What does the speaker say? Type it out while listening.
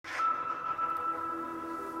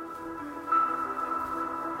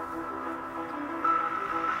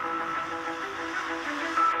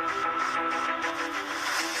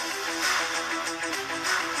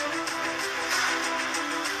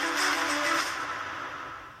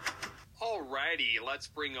righty, let's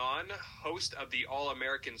bring on host of the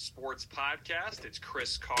All-American Sports Podcast. It's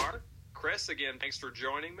Chris Carr. Chris, again, thanks for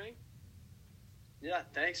joining me. Yeah,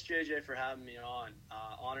 thanks, JJ, for having me on.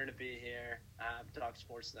 Honored to be here to talk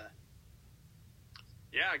sports today.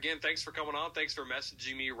 Yeah, again, thanks for coming on. Thanks for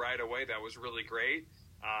messaging me right away. That was really great.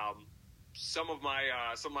 Some of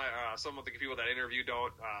the people that I interview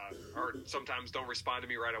or sometimes don't respond to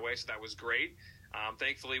me right away, so that was great.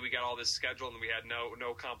 Thankfully, we got all this scheduled and we had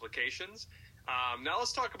no complications. Now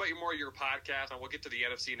let's talk about your podcast, and we'll get to the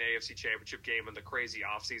NFC and AFC Championship game and the crazy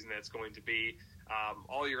offseason that's going to be.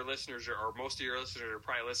 All your listeners, or most of your listeners are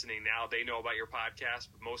probably listening now. They know about your podcast,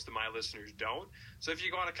 but most of my listeners don't. So if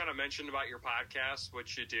you want to kind of mention about your podcast,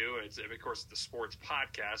 what you do, it's, of course, the sports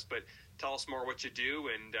podcast, but tell us more what you do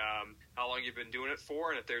and how long you've been doing it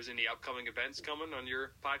for, and if there's any upcoming events coming on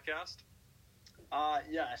your podcast.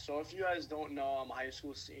 Yeah, so if you guys don't know, I'm a high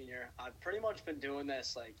school senior. I've pretty much been doing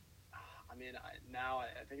this, I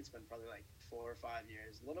think it's been probably 4 or 5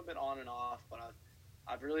 years, a little bit on and off, but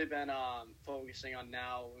I've really been focusing on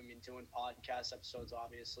now, doing podcast episodes,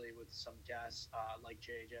 obviously, with some guests like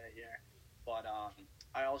JJ here. But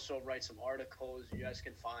I also write some articles. You guys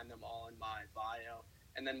can find them all in my bio.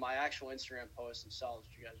 And then my actual Instagram posts themselves,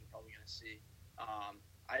 which you guys are probably going to see.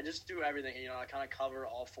 I just do everything. I kind of cover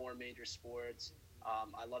all 4 major sports.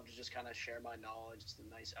 I love to just kind of share my knowledge. It's a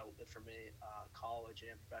nice outlet for me, college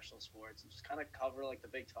and professional sports, and just kind of cover the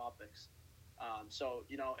big topics. So,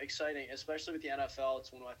 exciting, especially with the NFL.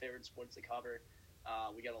 It's one of my favorite sports to cover.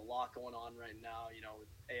 We got a lot going on right now, with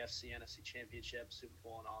AFC, NFC Championship, Super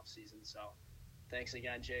Bowl, and off season. So thanks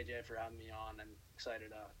again, JJ, for having me on. I'm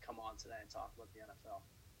excited to come on today and talk about the NFL.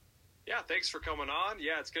 Yeah, thanks for coming on.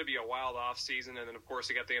 Yeah, it's going to be a wild off season. And then, of course,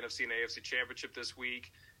 we got the NFC and AFC Championship this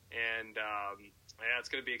week. And, yeah, it's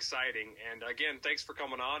going to be exciting. And, again, thanks for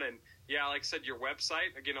coming on. And, yeah, like I said, your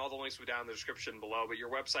website, again, all the links will be down in the description below. But your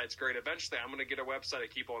website's great. Eventually, I'm going to get a website. I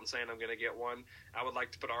keep on saying I'm going to get one. I would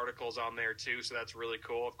like to put articles on there, too, so that's really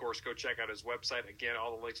cool. Of course, go check out his website. Again,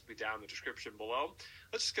 all the links will be down in the description below.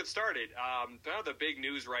 Let's just get started. Kind of the big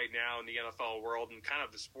news right now in the NFL world and kind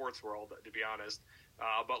of the sports world, to be honest,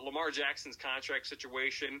 but Lamar Jackson's contract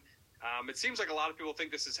situation. It seems like a lot of people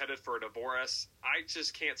think this is headed for a divorce. I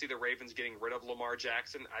just can't see the Ravens getting rid of Lamar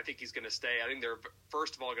Jackson. I think he's going to stay. I think they're,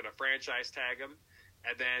 first of all, going to franchise tag him,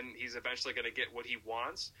 and then he's eventually going to get what he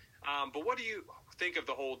wants. But what do you think of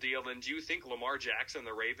the whole deal, and do you think Lamar Jackson and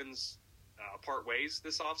the Ravens part ways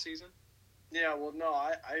this offseason? Yeah, well, no,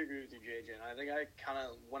 I agree with you, JJ. And I think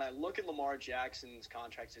when I look at Lamar Jackson's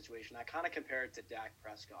contract situation, I kind of compare it to Dak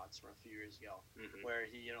Prescott's from a few years ago, where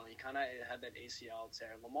he kind of had that ACL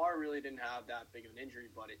tear. Lamar really didn't have that big of an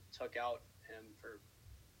injury, but it took out him for,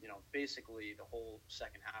 basically the whole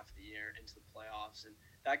second half of the year into the playoffs. And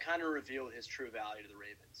that kind of revealed his true value to the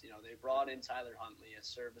Ravens. They brought in Tyler Huntley, a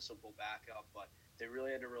serviceable backup, but they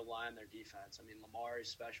really had to rely on their defense. Lamar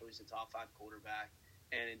is special. He's a top 5 quarterback.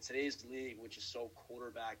 And in today's league, which is so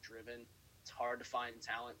quarterback-driven, it's hard to find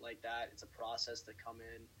talent like that. It's a process to come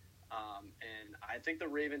in. And I think the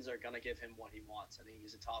Ravens are going to give him what he wants. I think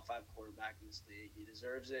he's a top 5 quarterback in this league. He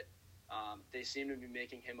deserves it. They seem to be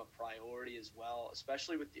making him a priority as well,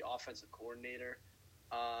 especially with the offensive coordinator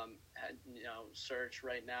search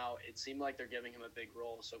right now. It seemed like they're giving him a big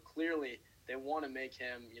role. So clearly they want to make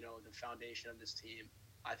him, the foundation of this team.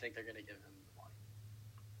 I think they're going to give him the money.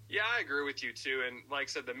 Yeah, I agree with you, too. And like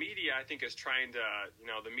I said, the media, I think, is trying to,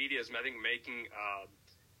 the media is, I think, making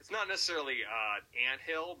it's not necessarily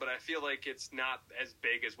anthill, but I feel like it's not as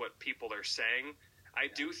big as what people are saying. I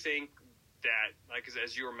do think that,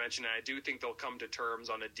 as you were mentioning, I do think they'll come to terms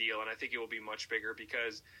on a deal, and I think it will be much bigger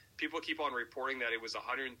because people keep on reporting that it was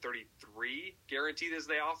 133 guaranteed as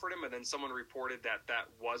they offered him, and then someone reported that that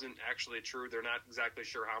wasn't actually true. They're not exactly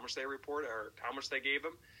sure how much they reported or how much they gave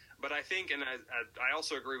him. But I think, and I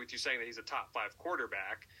also agree with you saying that he's a top 5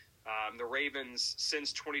 quarterback. The Ravens,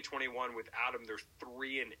 since 2021, without him, they're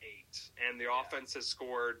 3-8, and the offense has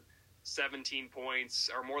scored 17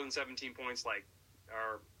 points or more than 17 points,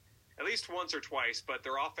 or at least once or twice. But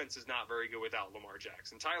their offense is not very good without Lamar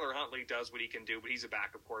Jackson. Tyler Huntley does what he can do, but he's a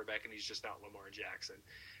backup quarterback, and he's just not Lamar Jackson.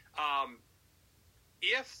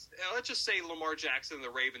 If let's just say Lamar Jackson and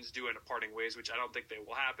the Ravens do end up parting ways, which I don't think they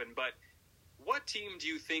will happen, but what team do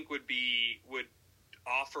you think would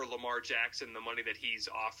offer Lamar Jackson the money that he's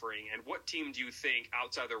offering, and what team do you think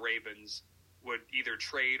outside the Ravens would either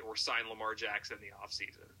trade or sign Lamar Jackson in the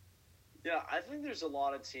offseason? Yeah, I think there's a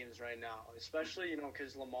lot of teams right now, especially,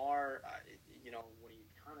 because Lamar, when he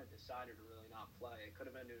kind of decided to really not play, it could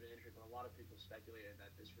have been due to injury, but a lot of people speculated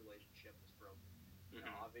that this relationship was broken.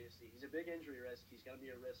 Obviously, he's a big injury risk. He's going to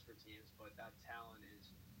be a risk for teams, but that talent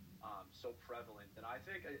is so prevalent that I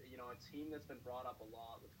think a team that's been brought up a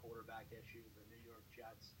lot with quarterback issues, the New York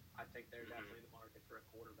Jets. I think they're definitely in the market for a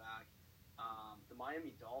quarterback. The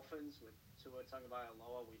Miami Dolphins with Tua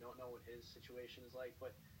Tagovailoa, we don't know what his situation is like,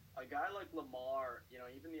 but a guy like Lamar,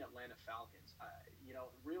 even the Atlanta Falcons,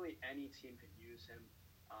 really any team could use him.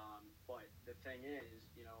 But the thing is,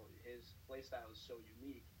 his play style is so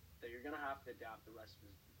unique that you're going to have to adapt the rest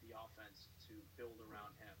of the offense to build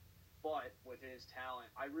around him. But with his talent,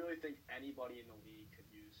 I really think anybody in the league could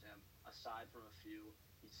use him, aside from a few.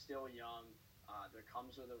 He's still young. There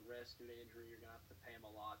comes with a risk due to injury. You're going to have to pay him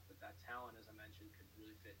a lot. But that talent, as I mentioned, could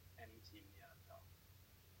really fit any team in the NFL.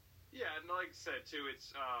 Yeah, and like I said, too,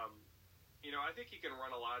 it's, I think he can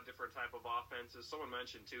run a lot of different type of offenses. Someone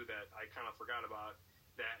mentioned, too, that I kind of forgot about,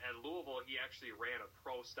 that at Louisville, he actually ran a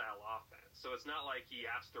pro-style offense. So it's not like he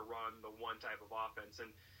has to run the one type of offense. And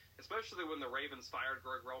especially when the Ravens fired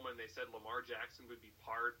Greg Roman, they said Lamar Jackson would be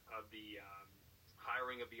part of the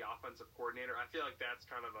hiring of the offensive coordinator. I feel like that's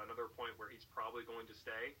kind of another point where he's probably going to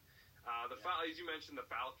stay. As you mentioned, the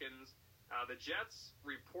Falcons, the Jets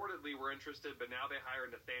reportedly were interested, but now they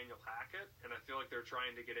hired Nathaniel Hackett, and I feel like they're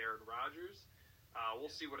trying to get Aaron Rodgers.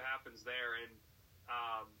 We'll see what happens there, and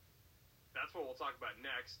that's what we'll talk about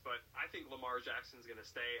next. But I think Lamar Jackson's going to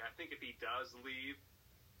stay. I think if he does leave,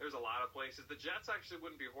 there's a lot of places. The Jets actually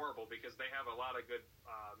wouldn't be horrible because they have a lot of good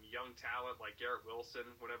young talent like Garrett Wilson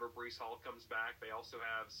whenever Breece Hall comes back. They also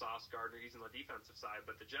have Sauce Gardner. He's on the defensive side,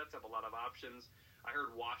 but the Jets have a lot of options. I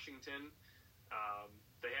heard Washington.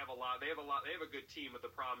 They have a lot. They have a good team, but the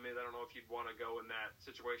problem is I don't know if you'd want to go in that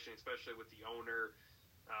situation, especially with the owner.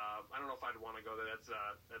 I don't know if I'd want to go there.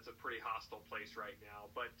 That's a pretty hostile place right now.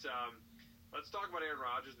 But let's talk about Aaron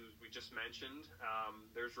Rodgers, as we just mentioned.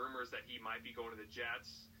 There's rumors that he might be going to the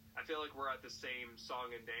Jets. I feel like we're at the same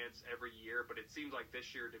song and dance every year, but it seems like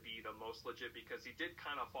this year to be the most legit because he did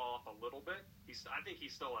kind of fall off a little bit. I think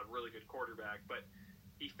he's still a really good quarterback, but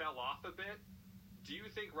he fell off a bit. Do you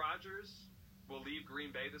think Rodgers will leave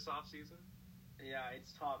Green Bay this offseason? Yeah,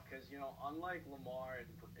 it's tough because, unlike Lamar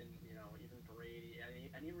and even Brady,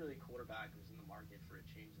 any really quarterback who's in the market for a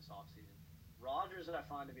change this offseason, Rodgers I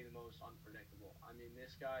find to be the most unpredictable. I mean,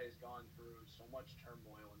 this guy has gone through so much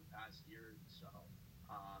turmoil in the past year or so.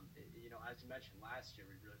 As you mentioned last year,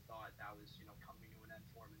 we really thought that was, coming to an end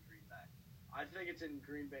for him in Green Bay. I think it's in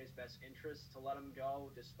Green Bay's best interest to let him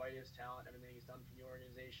go, despite his talent, everything he's done for the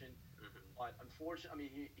organization. Mm-hmm. But unfortunately,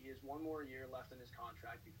 he has one more year left in his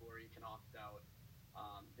contract before he can opt out.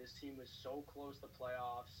 This team was so close to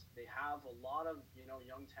playoffs. They have a lot of,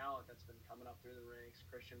 young talent that's been coming up through the ranks.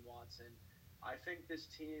 Christian Watson. I think this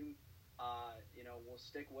team, will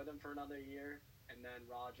stick with him for another year. And then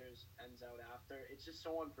Rodgers ends out after. It's just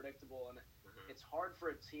so unpredictable, and it's hard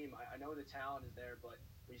for a team. I know the talent is there, but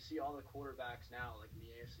we see all the quarterbacks now, like in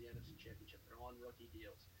the AFC, NFC Championship, they're on rookie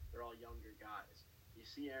deals. They're all younger guys. You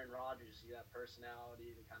see Aaron Rodgers, you see that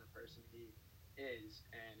personality, the kind of person he is,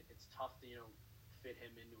 and it's tough to, fit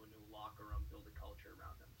him into a new locker room, build a culture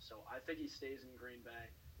around him. So I think he stays in Green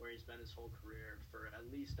Bay, where he's been his whole career, for at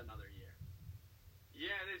least another year.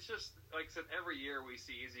 Yeah, and it's just, like I said, every year we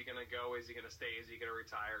see, is he going to go, is he going to stay, is he going to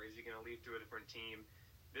retire, is he going to leave to a different team?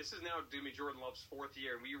 This is now going to be Jordan Love's fourth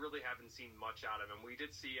year, and we really haven't seen much out of him. We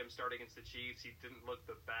did see him start against the Chiefs. He didn't look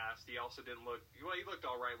the best. He also didn't look – well, he looked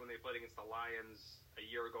all right when they played against the Lions a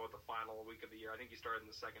year ago at the final week of the year. I think he started in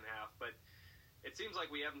the second half. But it seems like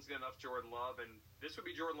we haven't seen enough Jordan Love, and this would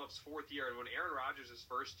be Jordan Love's fourth year. And when Aaron Rodgers'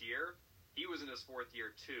 first year, he was in his fourth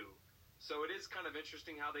year too. So it is kind of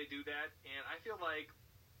interesting how they do that, and I feel like –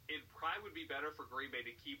 it probably would be better for Green Bay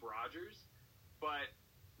to keep Rodgers, but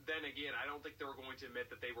then again, I don't think they were going to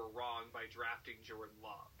admit that they were wrong by drafting Jordan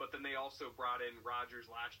Love. But then they also brought in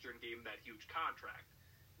Rodgers last year and gave him that huge contract.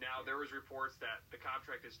 Now, there was reports that the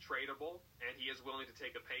contract is tradable, and he is willing to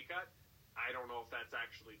take a pay cut. I don't know if that's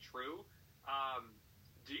actually true.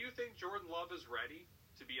 Do you think Jordan Love is ready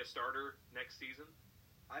to be a starter next season?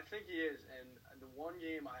 I think he is, and the one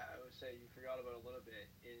game I would say you forgot about a little bit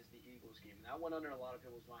is the Eagles game. And that went under a lot of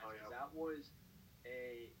people's minds because that was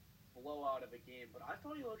a blowout of a game. But I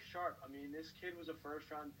thought he looked sharp. I mean, this kid was a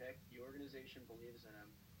first-round pick. The organization believes in him.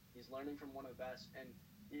 He's learning from one of the best. And,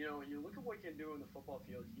 you look at what he can do in the football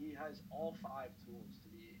field. He has all 5 tools to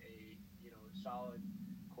be a, solid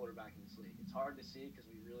quarterback in this league. It's hard to see because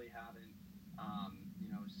we really haven't,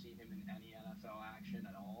 seen him in any NFL action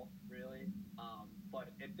at all, really.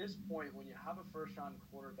 But at this point, when you have a first-round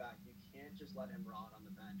quarterback, you can't just let him rot on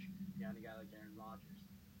the bench behind a guy like Aaron Rodgers.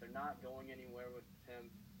 They're not going anywhere with him.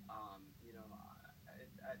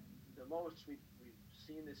 At the most, we've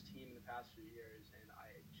seen this team in the past few years, and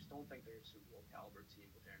I just don't think they're a Super Bowl caliber team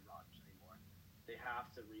with Aaron Rodgers anymore. they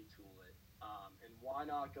have to retool it. And why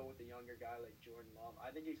not go with a younger guy like Jordan Love?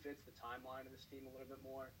 I think he fits the timeline of this team a little bit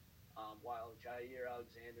more. While Jair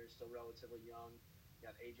Alexander is still relatively young, you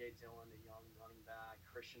got A.J. Dillon, a young running back,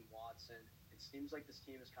 Christian Watson. It seems like this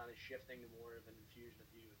team is kind of shifting to more of an infusion of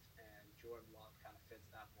youth, and Jordan Love kind of fits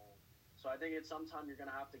that mold. So I think it's sometime you're going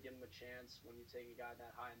to have to give him a chance when you take a guy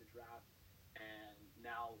that high in the draft, and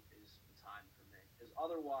now is the time for me. Because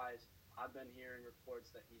otherwise, I've been hearing reports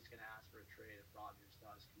that he's going to ask for a trade if Rodgers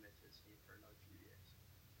does commit to his team for another few years.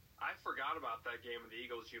 I forgot about that game of the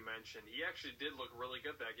Eagles you mentioned. He actually did look really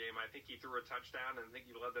good that game. I think he threw a touchdown, and I think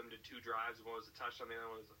he led them to 2 drives. One was a touchdown, the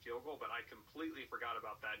other one was a field goal. But I completely forgot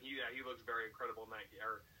about that. He looked very incredible in that game.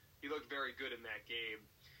 He looked very good in that game.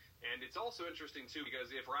 And it's also interesting, too,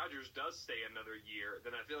 because if Rodgers does stay another year,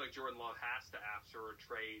 then I feel like Jordan Love has to ask for a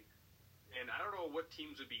trade. And I don't know what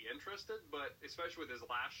teams would be interested, but especially with his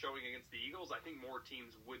last showing against the Eagles, I think more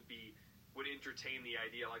teams would entertain the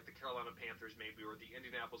idea, like the Carolina Panthers maybe, or the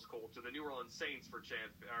Indianapolis Colts, or the New Orleans Saints by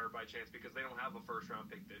chance, because they don't have a first-round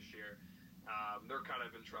pick this year. They're kind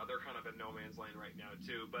of in no man's land right now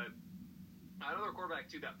too. But another quarterback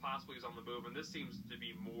too that possibly is on the move, and this seems to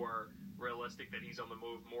be more realistic that he's on the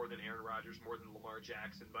move more than Aaron Rodgers, more than Lamar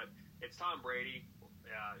Jackson. But it's Tom Brady.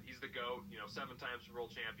 He's the GOAT. 7-time Super Bowl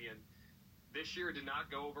champion. This year did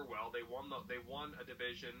not go over well. They won a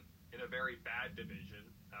division in a very bad division.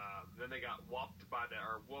 Then they got whooped by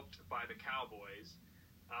the Cowboys.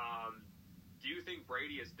 Do you think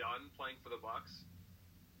Brady is done playing for the Bucs?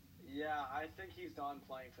 Yeah, I think he's done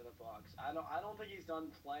playing for the Bucs. I don't think he's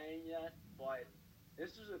done playing yet, but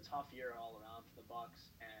this was a tough year all around for the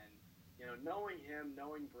Bucs. And knowing him,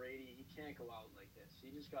 knowing Brady, he can't go out like this.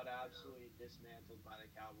 He just got absolutely dismantled by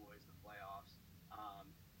the Cowboys in the playoffs.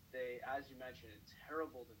 They, as you mentioned, a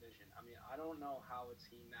terrible division. I mean, I don't know how a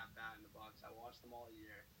team that bad in the Bucs. I watched them all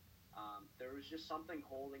year. There was just something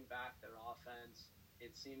holding back their offense.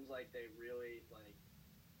 It seems like they really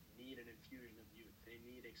need an infusion of youth. They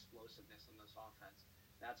need explosiveness in this offense.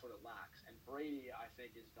 That's what it lacks. And Brady, I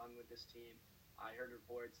think, is done with this team. I heard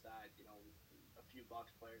reports that a few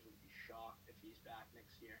Bucs players would be shocked if he's back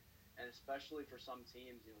next year, and especially for some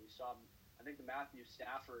teams. We saw, I think, the Matthew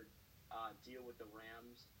Stafford deal with the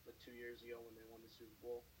Rams 2 years ago when they won the Super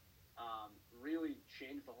Bowl really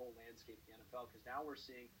changed the whole landscape of the NFL, because now we're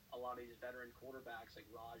seeing a lot of these veteran quarterbacks like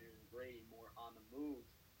Rodgers and Brady more on the move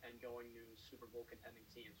and going to Super Bowl contending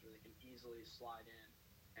teams where they can easily slide in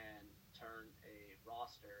and turn a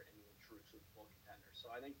roster into a true Super Bowl contender.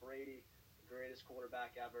 So I think Brady, the greatest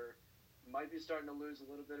quarterback ever, might be starting to lose a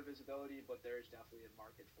little bit of his ability, but there's definitely a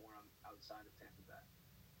market for him outside of Tampa Bay.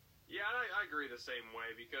 Yeah, I agree the same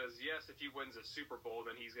way, because, yes, if he wins a Super Bowl,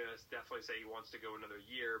 then he's going to definitely say he wants to go another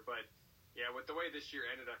year. But, yeah, with the way this year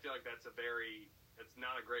ended, I feel like it's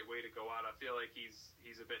not a great way to go out. I feel like it's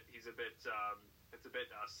a bit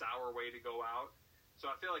sour way to go out. So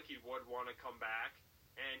I feel like he would want to come back.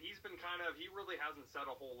 And he really hasn't said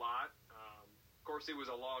a whole lot. Of course, it was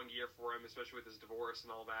a long year for him, especially with his divorce and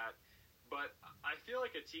all that. But I feel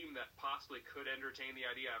like a team that possibly could entertain the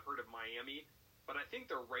idea, I've heard of Miami. But I think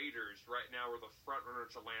the Raiders right now are the front runner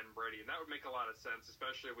to land Brady, and that would make a lot of sense,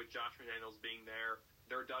 especially with Josh McDaniels being there.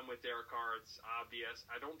 They're done with Derek Carr. It's obvious.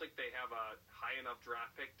 I don't think they have a high enough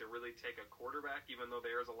draft pick to really take a quarterback, even though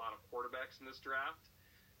there's a lot of quarterbacks in this draft.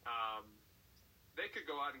 They could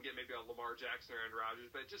go out and get maybe a Lamar Jackson or Aaron Rodgers,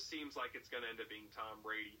 but it just seems like it's going to end up being Tom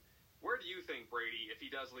Brady. Where do you think Brady, if he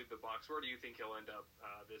does leave the Bucs, where do you think he'll end up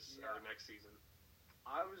or next season?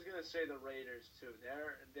 I was gonna say the Raiders too.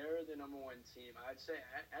 They're the number one team. I'd say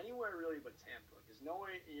anywhere really but Tampa, because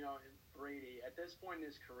knowing Brady at this point in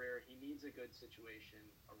his career, he needs a good situation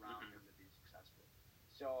around him to be successful.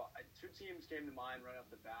 So 2 teams came to mind right off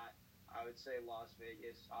the bat. I would say Las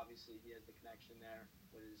Vegas. Obviously, he has the connection there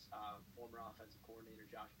with his former offensive coordinator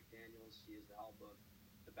Josh McDaniels. He has the help of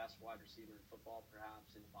the best wide receiver in football,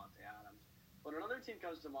 perhaps, in Davante Adams. But another team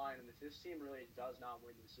comes to mind, and if this team really does not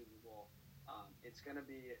win the Super Bowl, it's going to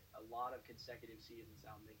be a lot of consecutive seasons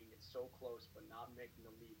now making it so close but not making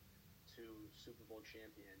the leap to Super Bowl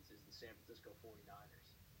champions is the San Francisco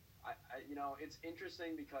 49ers. It's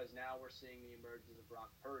interesting because now we're seeing the emergence of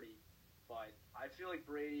Brock Purdy, but I feel like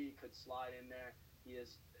Brady could slide in there. He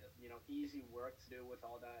has, easy work to do with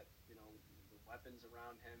all that, the weapons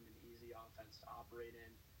around him, an easy offense to operate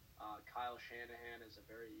in. Kyle Shanahan is a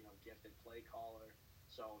very, gifted play caller.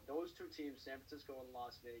 So those 2 teams, San Francisco and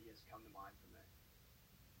Las Vegas, come to mind for me.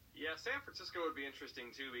 Yeah, San Francisco would be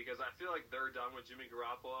interesting too, because I feel like they're done with Jimmy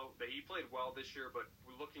Garoppolo. He played well this year, but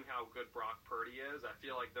looking how good Brock Purdy is, I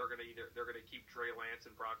feel like they're gonna keep Trey Lance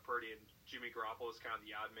and Brock Purdy, and Jimmy Garoppolo is kind of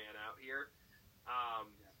the odd man out here.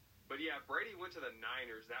 But yeah, Brady went to the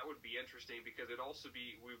Niners. That would be interesting because we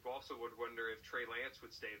also would wonder if Trey Lance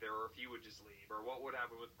would stay there or if he would just leave or what would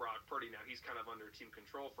happen with Brock Purdy. Now, he's kind of under team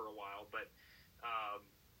control for a while, but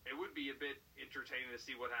it would be a bit entertaining to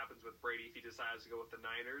see what happens with Brady if he decides to go with the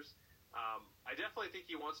Niners. I definitely think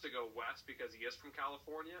he wants to go west because he is from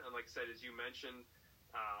California. And like I said, as you mentioned,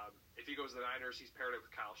 if he goes to the Niners, he's paired up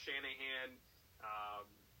with Kyle Shanahan.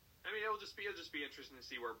 I mean, it'll just be interesting to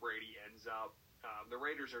see where Brady ends up. The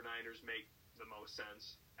Raiders or Niners make the most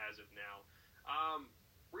sense as of now.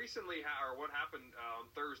 Recently, or what happened on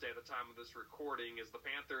Thursday at the time of this recording, is the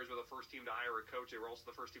Panthers were the first team to hire a coach. They were also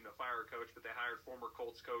the first team to fire a coach, but they hired former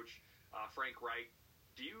Colts coach Frank Reich.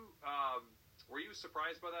 Were you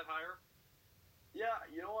surprised by that hire? Yeah,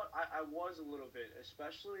 you know what? I was a little bit,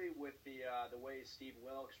 especially with the way Steve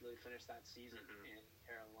Wilks really finished that season in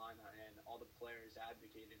Carolina and all the players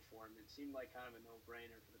advocated for him. It seemed like kind of a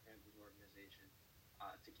no-brainer for the Panthers organization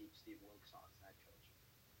to keep Steve Wilks on as head coach.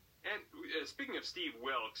 And speaking of Steve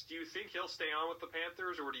Wilks, do you think he'll stay on with the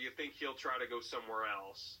Panthers, or do you think he'll try to go somewhere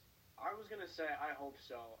else? I was going to say I hope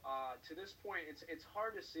so. To this point, it's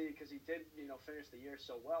hard to see because he did finish the year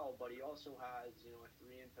so well, but he also has a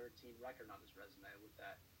 3-13 record on his resume with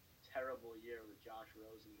that terrible year with Josh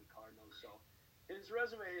Rosen and the Cardinals. So his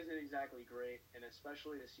resume isn't exactly great, and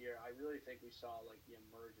especially this year, I really think we saw like the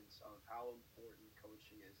emergence of how important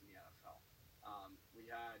coaching is in the NFL. We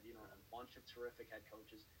had a bunch of terrific head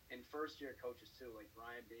coaches and first-year coaches too, like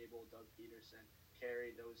Brian Daboll, Doug Peterson,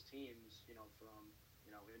 carried those teams from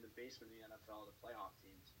in the basement of the NFL, the playoff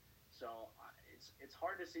teams. So it's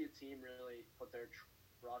hard to see a team really put their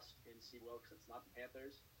trust in Steve Wilks. It's not the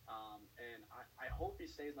Panthers. And I hope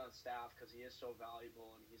he stays on staff because he is so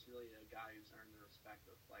valuable and he's really a guy who's earned the respect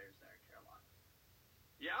of players there in Carolina.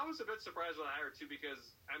 Yeah, I was a bit surprised with the hire too because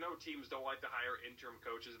I know teams don't like to hire interim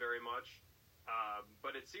coaches very much.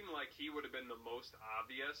 But it seemed like he would have been the most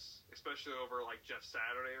obvious, especially over like Jeff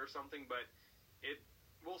Saturday or something. But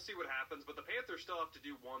we'll see what happens. But the Panthers still have to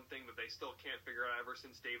do one thing that they still can't figure out ever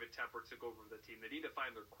since David Tepper took over the team. They need to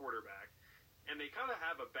find their quarterback. And they kind of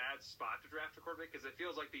have a bad spot to draft a quarterback because it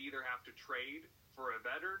feels like they either have to trade for a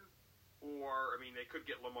veteran or, I mean, they could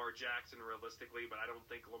get Lamar Jackson realistically, but I don't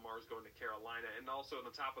think Lamar's going to Carolina. And also on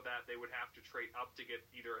the top of that, they would have to trade up to get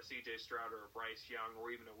either a C.J. Stroud or a Bryce Young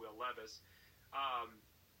or even a Will Levis.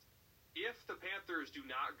 If the Panthers do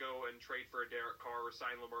not go and trade for a Derek Carr or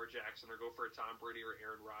sign Lamar Jackson or go for a Tom Brady or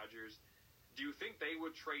Aaron Rodgers, do you think they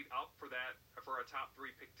would trade up for a top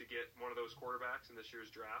 3 pick to get one of those quarterbacks in this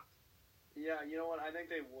year's draft? Yeah, you know what? I think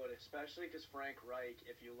they would, especially because Frank Reich,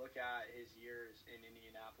 if you look at his years in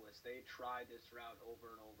Indianapolis, they tried this route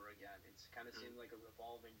over and over again. It's kind of seemed like a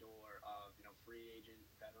revolving door of, free agent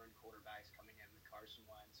veteran quarterbacks coming in with Carson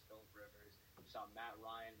Wentz, Philip Rivers. We saw Matt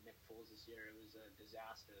Ryan, Nick Foles this year. It was a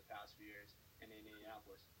disaster the past few years in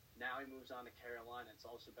Indianapolis. Now he moves on to Carolina. It's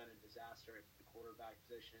also been a disaster at the quarterback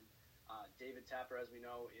position. David Tepper, as we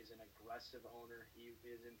know, is an aggressive owner. He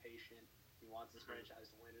is impatient. He wants his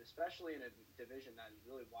franchise to win, and especially in a division that is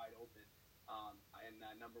really wide open and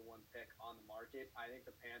that number 1 pick on the market. I think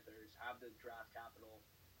the Panthers have the draft capital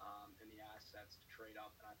and the assets to trade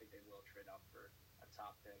up, and I think they will trade up for a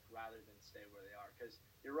top pick rather than stay where they are. Because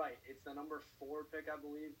you're right, it's the number 4 pick, I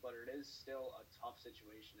believe, but it is still a tough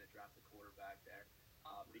situation to draft a quarterback there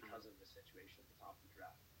because of the situation at the top of the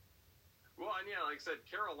draft. Well, and yeah, like I said,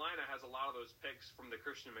 Carolina has a lot of those picks from the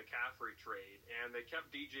Christian McCaffrey trade, and they kept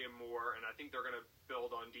DJ Moore, and I think they're going to build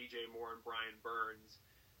on DJ Moore and Brian Burns.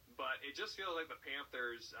 But it just feels like the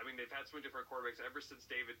Panthers, I mean, they've had so many different quarterbacks ever since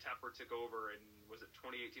David Tepper took over in, was it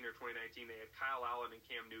 2018 or 2019? They had Kyle Allen and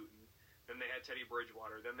Cam Newton. Then they had Teddy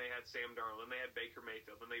Bridgewater. Then they had Sam Darnold. Then they had Baker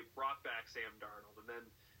Mayfield. Then they brought back Sam Darnold. And then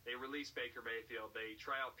they released Baker Mayfield. They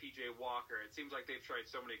try out P.J. Walker. It seems like they've tried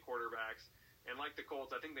so many quarterbacks. And like the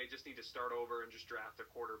Colts, I think they just need to start over and just draft a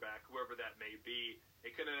quarterback, whoever that may be.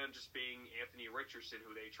 It could end up just being Anthony Richardson,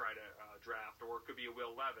 who they try to draft, or it could be a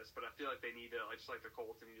Will Levis. But I feel like they need to, just like the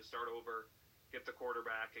Colts, they need to start over, get the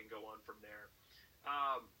quarterback, and go on from there.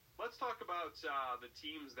 Let's talk about the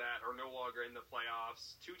teams that are no longer in the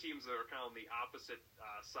playoffs. 2 teams that are kind of on the opposite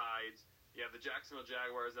sides. You have the Jacksonville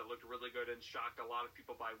Jaguars that looked really good and shocked a lot of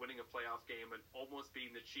people by winning a playoff game and almost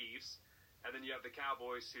beating the Chiefs. And then you have the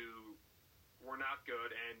Cowboys, who were not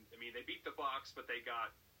good, and I mean they beat the Bucs, but they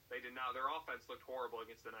did not. Their offense looked horrible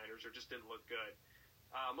against the Niners, or just didn't look good.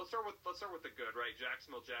 Let's start with the good, right?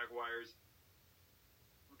 Jacksonville Jaguars.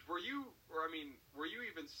 Were you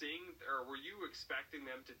even seeing, or were you expecting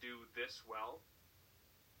them to do this well?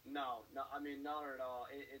 No, I mean not at all.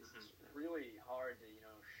 It's really hard to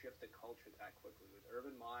shift the culture that quickly with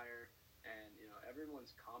Urban Meyer And,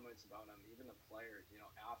 everyone's comments about him, even the players,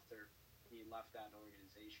 after he left that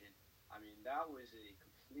organization, I mean, that was a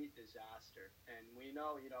complete disaster. And we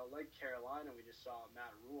know, like Carolina, we just saw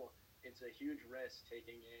Matt Rule, it's a huge risk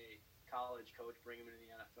taking a college coach, bring him into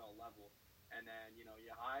the NFL level. And then, you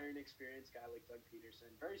hire an experienced guy like Doug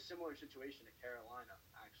Peterson. Very similar situation to Carolina,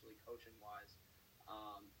 actually, coaching-wise.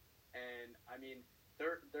 And, I mean,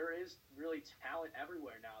 there is really talent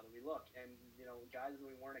everywhere now that we look. And, guys that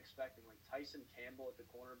we weren't expecting, like Tyson Campbell at the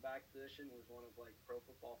cornerback position was one of, like, Pro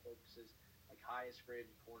Football Focus's, like,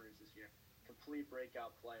 highest-graded corners this year. Complete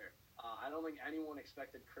breakout player. I don't think anyone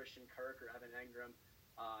expected Christian Kirk or Evan Engram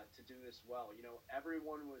to do this well.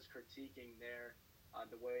 Everyone was critiquing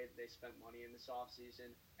the way they spent money in this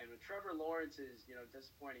offseason. And with Trevor Lawrence's,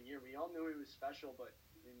 disappointing year, we all knew he was special, but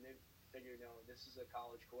they figured, this is a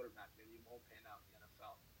college quarterback. Maybe he won't pan out in the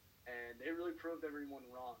NFL. And they really proved everyone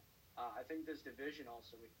wrong. I think this division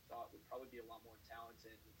also we thought would probably be a lot more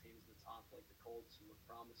talented. The teams at the top, like the Colts, who look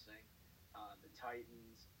promising, the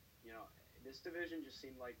Titans. This division just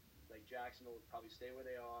seemed like Jacksonville would probably stay where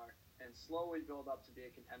they are and slowly build up to be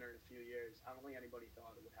a contender in a few years. I don't think anybody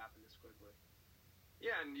thought it would happen this quickly.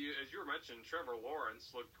 Yeah, and as you were mentioning, Trevor Lawrence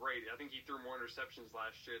looked great. I think he threw more interceptions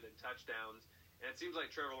last year than touchdowns. And it seems like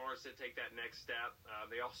Trevor Lawrence did take that next step.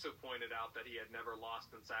 They also pointed out that he had never lost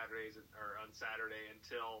on Saturday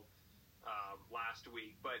until last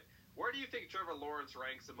week. But where do you think Trevor Lawrence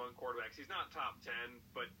ranks among quarterbacks? He's not top 10,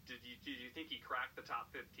 but did you think he cracked the top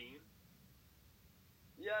 15?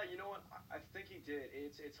 Yeah, you know what? I think he did.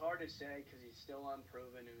 It's hard to say because he's still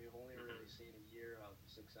unproven, and we've only really seen a year of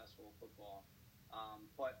successful football.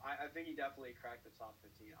 But I think he definitely cracked the top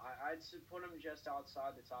 15. I'd put him just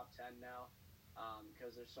outside the top 10 now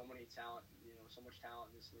because there's so much talent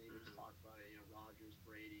in this league. We just talked about it. Rodgers,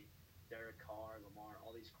 Brady, Derek Carr, Lamar,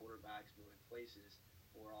 all these quarterbacks moving places.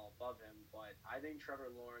 We're all above him. But I think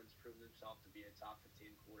Trevor Lawrence proved himself to be a top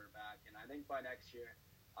 15 quarterback. And I think by next year,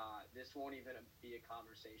 this won't even be a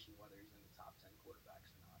conversation whether he's in the top 10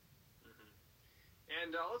 quarterbacks or not. Mm-hmm.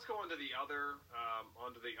 And let's go onto the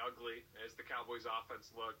ugly, as the Cowboys'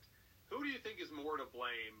 offense looked. Who do you think is more to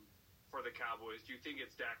blame for the Cowboys? Do you think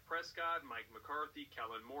it's Dak Prescott, Mike McCarthy,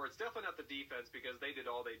 Kellen Moore? It's definitely not the defense because they did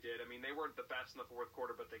all they did. I mean, they weren't the best in the fourth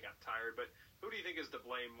quarter, but they got tired. But who do you think is to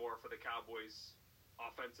blame more for the Cowboys'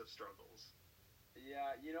 offensive struggles?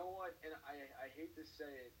 Yeah, you know what? And I hate to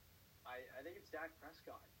say it, I think it's Dak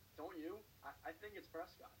Prescott. Don't you? I think it's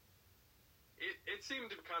Prescott. It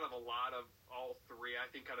seemed kind of a lot of all three, I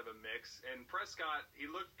think kind of a mix. And Prescott, he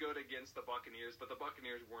looked good against the Buccaneers, but the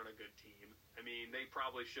Buccaneers weren't a good team. I mean, they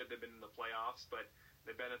probably should have been in the playoffs, but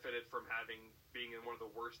they benefited from being in one of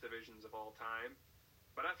the worst divisions of all time.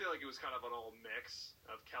 But I feel like it was kind of an all mix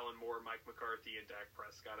of Kellen Moore, Mike McCarthy, and Dak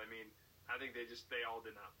Prescott. I mean, I think they all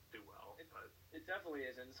did not do well. It definitely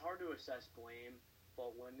is, and it's hard to assess blame.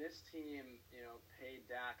 But when this team, paid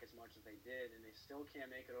Dak as much as they did, and they still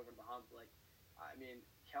can't make it over the hump,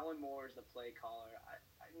 Kellen Moore is the play caller.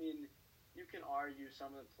 I mean, you can argue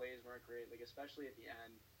some of the plays weren't great, especially at the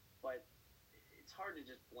end, but it's hard to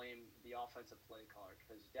just blame the offensive play caller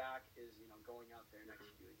because Dak is, going out there and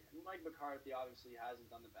executing it. And Mike McCarthy obviously hasn't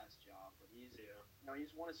done the best job, but he's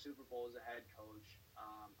won a Super Bowl as a head coach.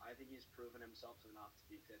 I think he's proven himself enough to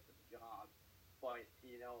be fit for the job. But,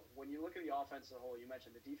 when you look at the offense as a whole, you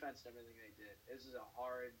mentioned the defense and everything they did. This is a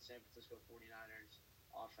hard San Francisco 49ers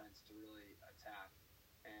offense to really attack.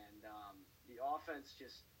 And the offense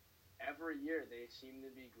just, every year, they seem to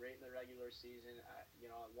be great in the regular season.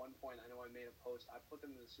 At one point, I know I made a post. I put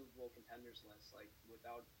them in the Super Bowl contenders list,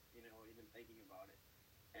 without, even thinking about it.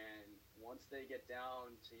 And once they get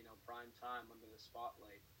down to, prime time under the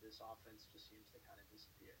spotlight, this offense just seems to kind of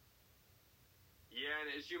disappear. Yeah,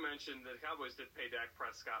 and as you mentioned, the Cowboys did pay Dak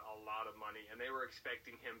Prescott a lot of money, and they were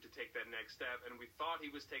expecting him to take that next step, and we thought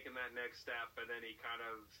he was taking that next step, but then the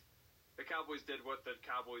Cowboys did what the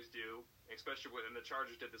Cowboys do, especially and the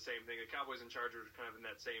Chargers did the same thing. The Cowboys and Chargers are kind of in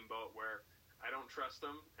that same boat where I don't trust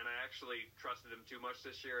them, and I actually trusted them too much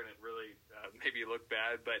this year, and it really made me look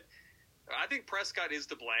bad, but I think Prescott is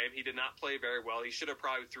to blame. He did not play very well. He should have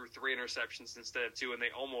probably threw 3 interceptions instead of 2, and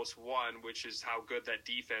they almost won, which is how good that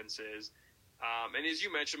defense is. And as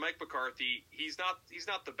you mentioned, Mike McCarthy, he's not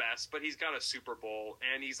the best, but he's got a Super Bowl,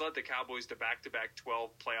 and he's led the Cowboys to back-to-back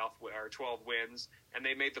 12 wins, and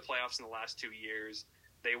they made the playoffs in the last 2 years.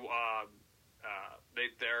 They won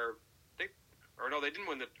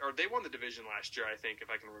the division last year, I think,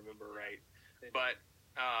 if I can remember right. But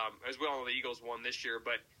as well, the Eagles won this year,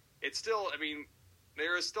 but it's still,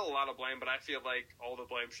 there is still a lot of blame, but I feel like all the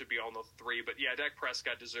blame should be on the 3. But yeah, Dak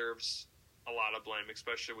Prescott deserves a lot of blame,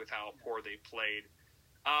 especially with how poor they played.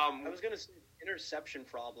 I was going to say interception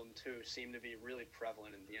problem, too, seemed to be really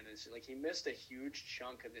prevalent in the end of the season. Like, he missed a huge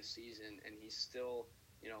chunk of this season, and he still,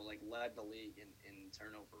 led the league in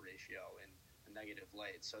turnover ratio and a negative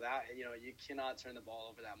late. So that, you cannot turn the ball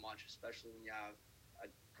over that much, especially when you have a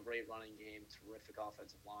great running game, terrific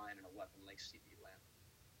offensive line, and a weapon like CeeDee Lamb.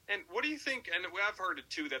 And what do you think? And I've heard it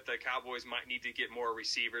too that the Cowboys might need to get more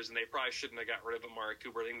receivers, and they probably shouldn't have got rid of Amari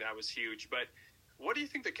Cooper. I think that was huge. But what do you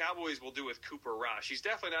think the Cowboys will do with Cooper Rush? He's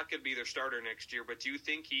definitely not going to be their starter next year, but do you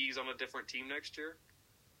think he's on a different team next year?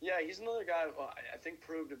 Yeah, he's another guy who I think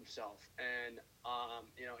proved himself. And,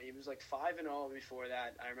 he was like 5-0 before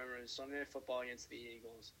that. I remember it was Sunday Night Football against the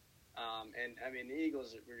Eagles. The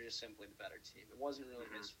Eagles were just simply the better team. It wasn't really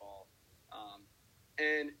his fault.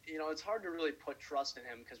 And, it's hard to really put trust in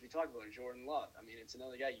him because we talk about Jordan Love. I mean, it's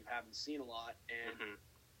another guy you haven't seen a lot. And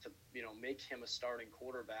to, make him a starting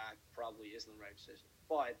quarterback probably isn't the right decision.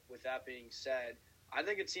 But with that being said, I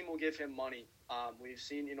think a team will give him money. We've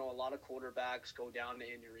seen, a lot of quarterbacks go down to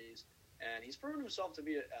injuries. And he's proven himself to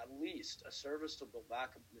be at least a serviceable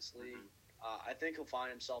backup in this league. I think he'll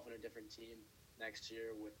find himself in a different team next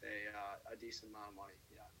year with a decent amount of money.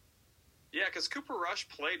 Yeah. Yeah, because Cooper Rush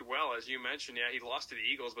played well, as you mentioned. Yeah, he lost to the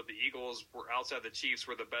Eagles, but the Eagles were outside the Chiefs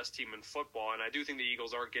were the best team in football, and I do think the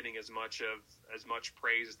Eagles aren't getting as much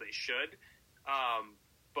praise as they should.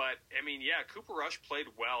 Cooper Rush played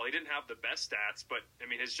well. He didn't have the best stats, but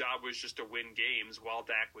his job was just to win games while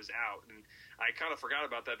Dak was out, and I kind of forgot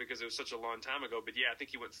about that because it was such a long time ago. But yeah, I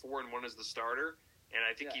think he went 4-1 as the starter, and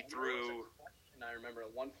I think he threw. And I remember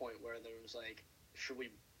at one point where there was like, should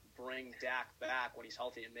we bring Dak back when he's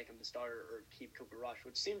healthy and make him the starter or keep Cooper Rush,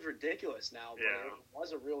 which seems ridiculous now, but it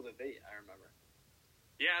was a real debate, I remember.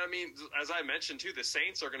 Yeah, as I mentioned, too, the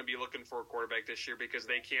Saints are going to be looking for a quarterback this year because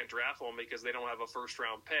they can't draft one because they don't have a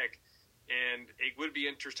first-round pick, and it would be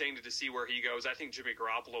interesting to see where he goes. I think Jimmy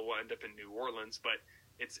Garoppolo will end up in New Orleans, but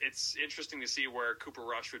it's interesting to see where Cooper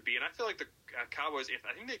Rush would be, and I feel like the Cowboys,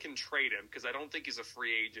 I think they can trade him because I don't think he's a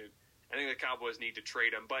free agent. I think the Cowboys need to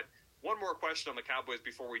trade him, but one more question on the Cowboys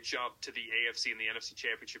before we jump to the AFC and the NFC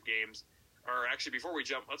Championship games. Or actually, before we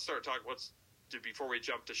jump, before we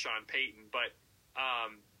jump to Sean Payton. But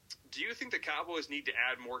do you think the Cowboys need to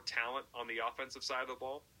add more talent on the offensive side of the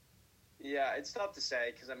ball? Yeah, it's tough to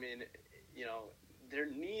say because, their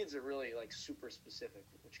needs are really, super specific,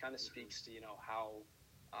 which kind of speaks to, how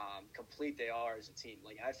complete they are as a team.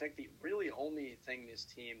 I think the really only thing this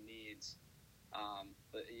team needs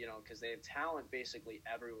because they have talent basically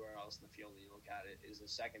everywhere else in the field when you look at it, is a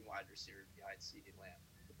second wide receiver behind CeeDee Lamb.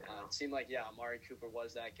 It seemed like, Amari Cooper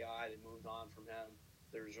was that guy. They moved on from him.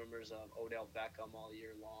 There's rumors of Odell Beckham all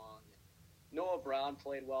year long. Noah Brown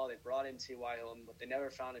played well. They brought in T.Y. Hilton, but they never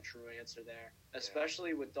found a true answer there,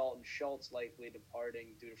 especially with Dalton Schultz likely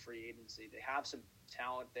departing due to free agency. They have some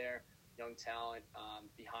talent there, young talent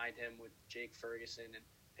behind him with Jake Ferguson and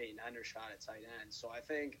Peyton Hendershot at tight end. So I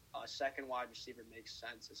think a second wide receiver makes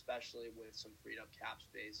sense, especially with some freed up cap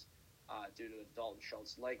space due to Dalton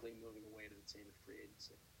Schultz likely moving away to the team at free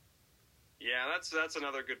agency. Yeah, that's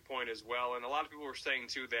another good point as well. And a lot of people were saying,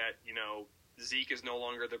 too, that, Zeke is no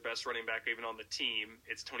longer the best running back even on the team.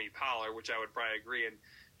 It's Tony Pollard, which I would probably agree. And,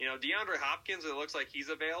 DeAndre Hopkins, it looks like he's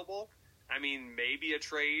available. Maybe a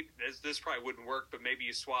trade. This probably wouldn't work, but maybe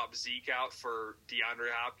you swap Zeke out for DeAndre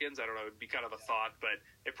Hopkins. I don't know. It would be kind of a thought, but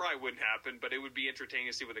it probably wouldn't happen. But it would be entertaining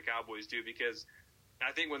to see what the Cowboys do because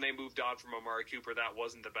I think when they moved on from Amari Cooper, that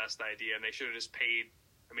wasn't the best idea, and they should have just paid.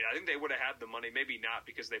 I think they would have had the money. Maybe not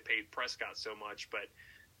because they paid Prescott so much, but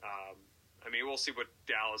we'll see what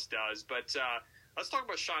Dallas does. But let's talk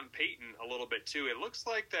about Sean Payton a little bit, too. It looks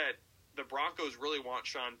like that the Broncos really want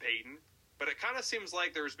Sean Payton. But it kind of seems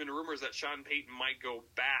like there's been rumors that Sean Payton might go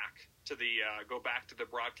back to the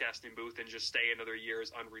broadcasting booth and just stay another year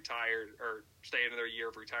as unretired or stay another year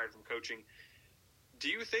of retired from coaching. Do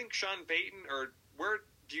you think Sean Payton, or where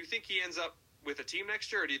do you think he ends up with a team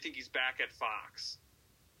next year, or do you think he's back at Fox?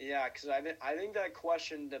 Yeah, because I think that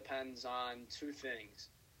question depends on two things.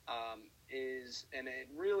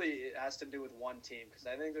 It has to do with one team because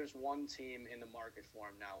I think there's one team in the market for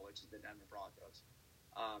him now, which is the Denver Broncos.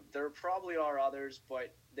 There probably are others,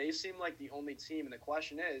 but they seem like the only team. And the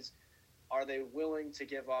question is, are they willing to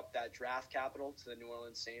give up that draft capital to the New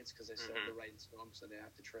Orleans Saints because they still have the rights to them, so they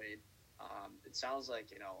have to trade? It sounds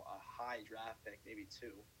like a high draft pick, maybe 2.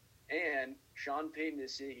 And Sean Payton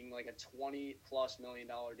is seeking like a $20+ million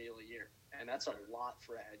deal a year, and that's a lot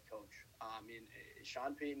for a head coach.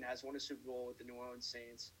 Sean Payton has won a Super Bowl with the New Orleans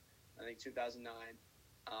Saints, I think 2009.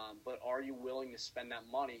 But are you willing to spend that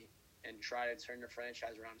money and try to turn your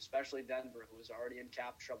franchise around, especially Denver, who is already in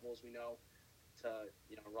cap trouble, as we know, to,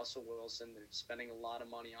 Russell Wilson. They're spending a lot of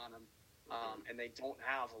money on him, and they don't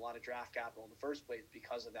have a lot of draft capital in the first place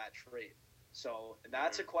because of that trade. So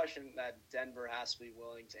that's a question that Denver has to be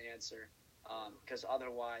willing to answer, because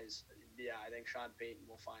otherwise, I think Sean Payton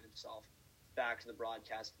will find himself back to the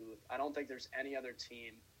broadcast booth. I don't think there's any other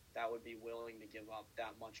team that would be willing to give up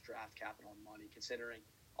that much draft capital and money, considering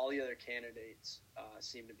all the other candidates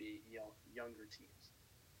seem to be younger teams.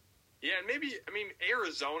 Yeah, and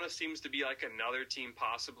Arizona seems to be like another team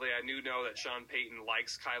possibly. I know that Sean Payton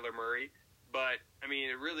likes Kyler Murray, but,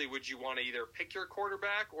 really, would you want to either pick your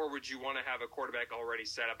quarterback or would you want to have a quarterback already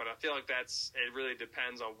set up? And I feel like it really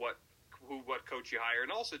depends on what coach you hire.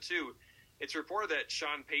 And also, too, it's reported that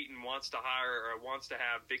Sean Payton wants to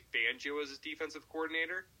have Vic Fangio as his defensive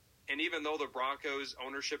coordinator. And even though the Broncos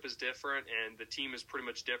ownership is different and the team is pretty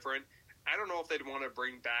much different, I don't know if they'd want to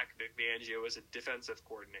bring back Vic Fangio as a defensive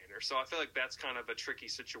coordinator. So I feel like that's kind of a tricky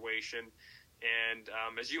situation. And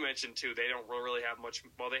as you mentioned, too, they don't really have much.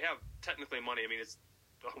 Well, they have technically money. It's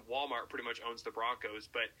Walmart pretty much owns the Broncos,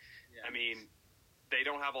 but, they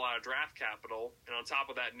don't have a lot of draft capital. And on top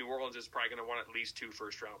of that, New Orleans is probably going to want at least 2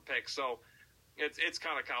 first-round picks. So it's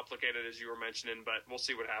kind of complicated, as you were mentioning, but we'll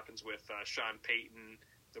see what happens with Sean Payton,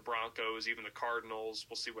 the Broncos, even the Cardinals.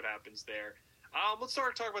 We'll see what happens there. Let's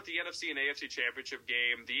start talking about the NFC and AFC Championship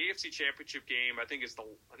game. The AFC Championship game, I think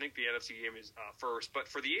the NFC game is first. But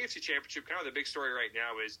for the AFC Championship, kind of the big story right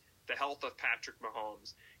now is the health of Patrick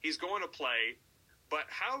Mahomes. He's going to play, but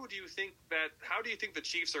how do you think the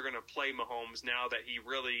Chiefs are going to play Mahomes now that he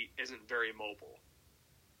really isn't very mobile?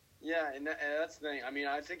 Yeah, and that's the thing.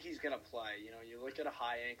 I think he's going to play. You look at a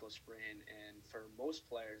high ankle sprain, and for most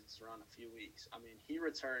players, it's around a few weeks. He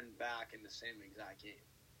returned back in the same exact game.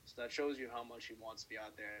 So that shows you how much he wants to be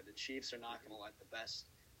out there. The Chiefs are not going to let the best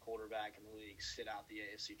quarterback in the league sit out the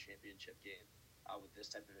AFC Championship game with this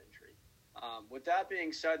type of injury. With that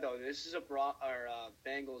being said, though, this is a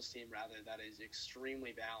Bengals team, that is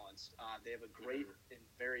extremely balanced. They have a great and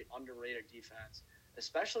very underrated defense,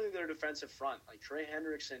 especially their defensive front. Like Trey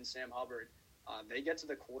Hendrickson, Sam Hubbard, they get to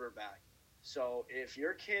the quarterback. So if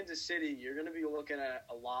you're Kansas City, you're going to be looking at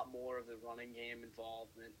a lot more of the running game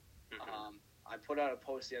involvement. I put out a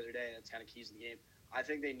post the other day that's kind of keys to the game. I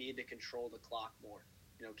think they need to control the clock more.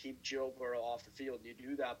 Keep Joe Burrow off the field. You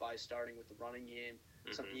do that by starting with the running game,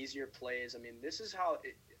 some easier plays. This is how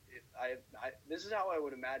I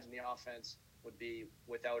would imagine the offense would be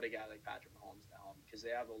without a guy like Patrick Mahomes now, because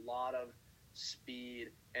they have a lot of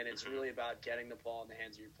speed, and it's really about getting the ball in the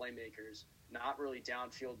hands of your playmakers, not really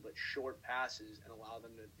downfield, but short passes, and allow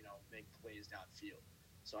them to make plays downfield.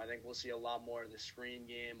 So I think we'll see a lot more of the screen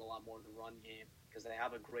game, a lot more of the run game, because they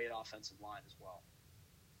have a great offensive line as well.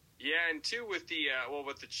 Yeah, and too with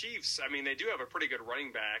the Chiefs, they do have a pretty good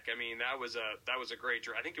running back. That was a great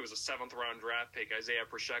draft. I think it was a 7th round draft pick, Isaiah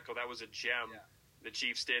Pacheco. That was a gem. Yeah. The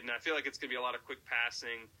Chiefs did, and I feel like it's going to be a lot of quick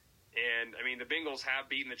passing. And the Bengals have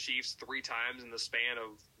beaten the Chiefs 3 times in the span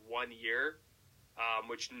of 1 year,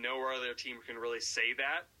 which no other team can really say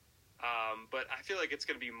that. But I feel like it's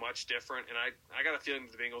going to be much different, and I got a feeling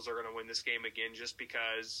that the Bengals are going to win this game again, just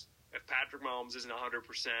because if Patrick Mahomes isn't 100%,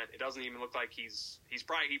 it doesn't even look like he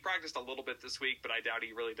practiced a little bit this week, but I doubt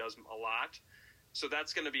he really does a lot. So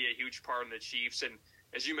that's going to be a huge part in the Chiefs. And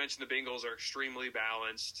as you mentioned, the Bengals are extremely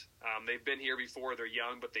balanced. They've been here before. They're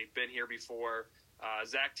young, but they've been here before.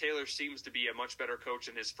 Zach Taylor seems to be a much better coach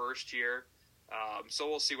in his first year. So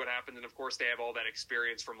we'll see what happens. And of course, they have all that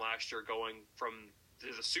experience from last year, going from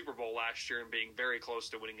the Super Bowl last year and being very close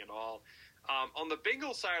to winning it all. On the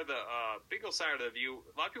Bengals side of the view,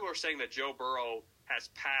 a lot of people are saying that Joe Burrow has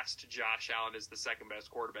passed Josh Allen as the second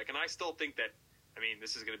best quarterback, and I still think that.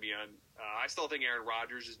 This is going to be on. I still think Aaron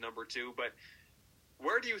Rodgers is number 2, but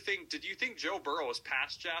did you think Joe Burrow has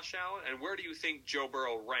passed Josh Allen, and where do you think Joe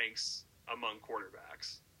Burrow ranks among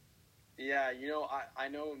quarterbacks? Yeah, I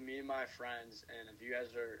know me and my friends, and if you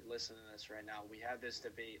guys are listening to this right now, we have this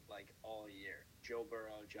debate like all year: Joe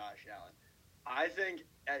Burrow, Josh Allen. I think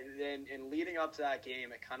in leading up to that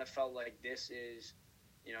game, it kind of felt like this is,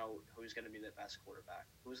 who's going to be the best quarterback,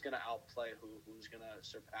 who's going to outplay who's going to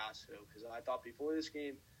surpass who. Because I thought before this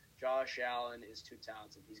game, Josh Allen is too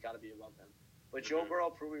talented; he's got to be above him. But Joe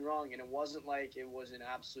Burrow proved me wrong, and it wasn't like it was an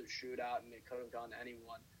absolute shootout and it could have gone to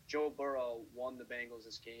anyone. Joe Burrow won the Bengals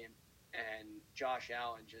this game, and Josh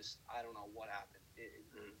Allen I don't know what happened.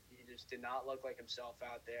 He just did not look like himself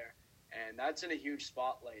out there. And that's in a huge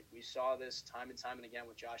spotlight. We saw this time and time and again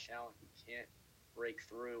with Josh Allen. He can't break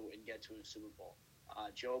through and get to a Super Bowl.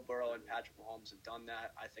 Joe Burrow and Patrick Mahomes have done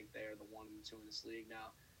that. I think they're the 1 and 2 in this league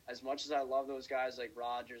now. As much as I love those guys like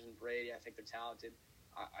Rodgers and Brady, I think they're talented.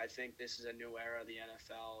 I think this is a new era of the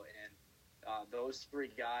NFL, and those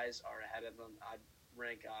three guys are ahead of them. I'd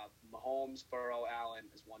rank Mahomes, Burrow, Allen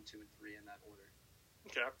as 1, 2, and 3 in that order.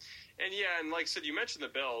 Okay, and like I said, you mentioned the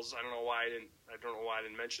Bills. I don't know why I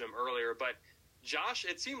didn't mention them earlier, but Josh,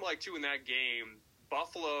 it seemed like too in that game,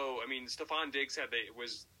 Buffalo. I mean, Stephon Diggs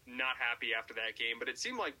was not happy after that game, but it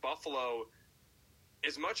seemed like Buffalo,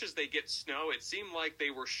 as much as they get snow, it seemed like they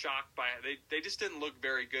were shocked by it. They just didn't look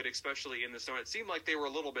very good, especially in the snow. It seemed like they were a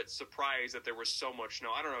little bit surprised that there was so much snow.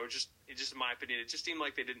 I don't know, just in my opinion, it just seemed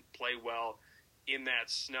like they didn't play well in that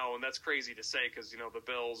snow, and that's crazy to say because the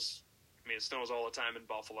Bills. I mean, it snows all the time in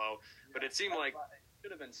Buffalo, but it seemed like it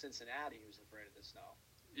should have been Cincinnati who was afraid of the snow.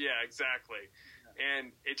 Yeah, exactly. Yeah.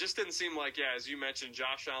 And it just didn't seem like, as you mentioned,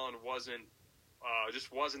 Josh Allen wasn't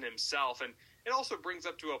himself. And it also brings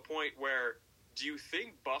up to a point where, do you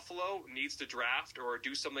think Buffalo needs to draft or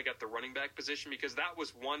do something at the running back position? Because that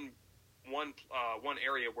was one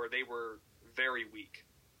area where they were very weak.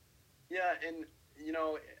 Yeah, and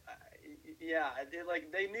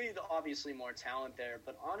they need obviously more talent there,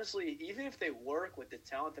 but honestly, even if they work with the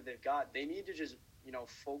talent that they've got, they need to just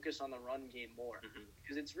focus on the run game more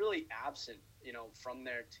because it's really absent from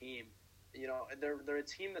their team. They're a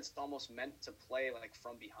team that's almost meant to play like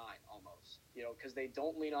from behind almost, because they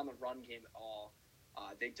don't lean on the run game at all.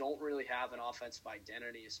 They don't really have an offensive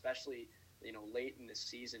identity, especially late in the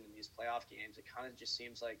season in these playoff games. It kind of just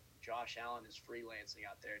seems like Josh Allen is freelancing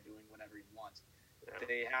out there doing whatever he wants. Yeah.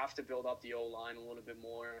 They have to build up the O-line a little bit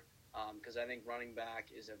more because I think running back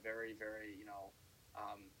is a very, very,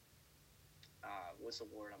 what's the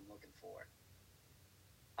word I'm looking for?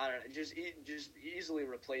 I don't know, just easily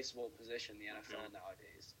replaceable position in the NFL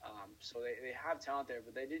nowadays. So they have talent there,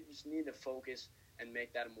 but they just need to focus and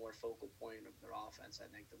make that a more focal point of their offense, I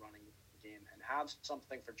think, the running game, and have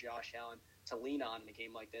something for Josh Allen to lean on in a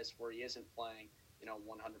game like this where he isn't playing, 100%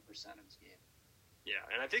 of his game. Yeah,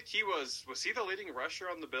 and I think he was he the leading rusher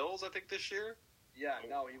on the Bills, I think, this year? Yeah,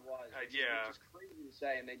 no, he was. Which is crazy to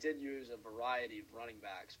say, and they did use a variety of running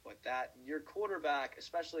backs, but your quarterback,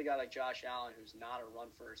 especially a guy like Josh Allen, who's not a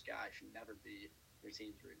run-first guy, should never be your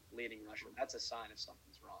team's leading rusher. That's a sign if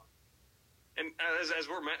something's wrong. And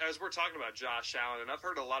as we're talking about Josh Allen, and I've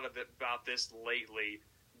heard a lot about this lately,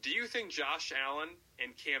 do you think Josh Allen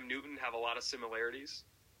and Cam Newton have a lot of similarities?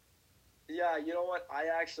 Yeah, you know what? I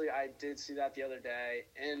did see that the other day,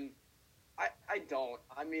 and I don't.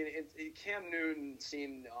 I mean, Cam Newton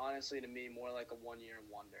seemed, honestly, to me, more like a one-year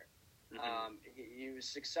wonder. Mm-hmm. He was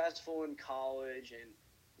successful in college, and,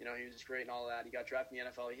 he was great and all that. He got drafted in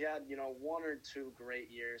the NFL. He had, 1 or 2 great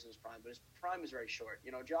years in his prime, but his prime was very short.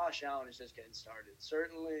 Josh Allen is just getting started.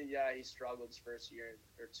 Certainly, he struggled his first year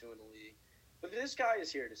or 2 in the league. But this guy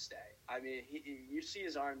is here to stay. I mean, you see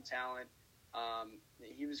his arm talent.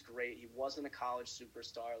 He was great. He wasn't a college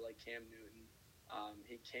superstar like Cam Newton.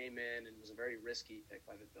 He came in and was a very risky pick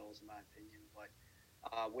by the Bills, in my opinion. But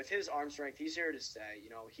with his arm strength, he's here to stay.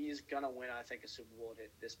 He's going to win, I think, a Super Bowl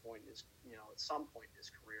at this point, at some point in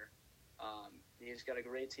his career. He's got a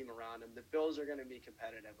great team around him. The Bills are going to be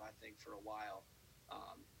competitive, I think, for a while.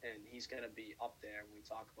 And he's going to be up there when we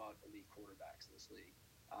talk about elite quarterbacks in this league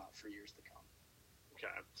for years to come.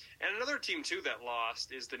 Okay. And another team, too, that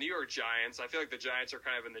lost is the New York Giants. I feel like the Giants are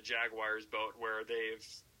kind of in the Jaguars boat where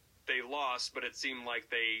they lost, but it seemed like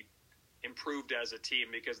they improved as a team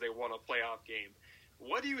because they won a playoff game.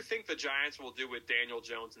 What do you think the Giants will do with Daniel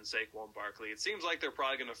Jones and Saquon Barkley? It seems like they're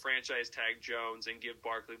probably going to franchise tag Jones and give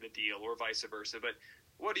Barkley the deal or vice versa. But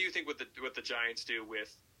what do you think what the Giants do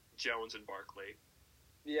with Jones and Barkley?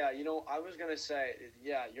 Yeah, I was going to say,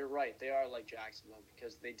 you're right. They are like Jacksonville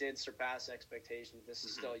because they did surpass expectations. This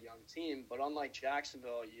is still a young team, but unlike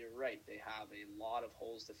Jacksonville, you're right. They have a lot of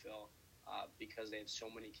holes to fill because they have so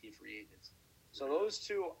many key free agents. So those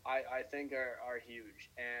two, I think, are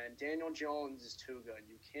huge. And Daniel Jones is too good.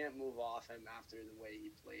 You can't move off him after the way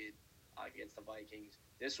he played against the Vikings.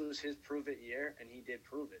 This was his prove-it year, and he did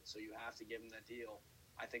prove it. So you have to give him that deal.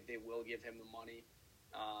 I think they will give him the money.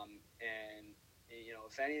 And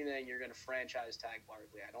if anything, you're going to franchise tag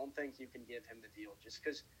Barkley. I don't think you can give him the deal just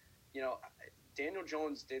because, Daniel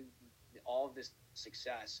Jones did all of this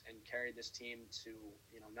success and carried this team to,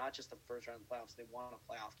 not just the first round of the playoffs. They won a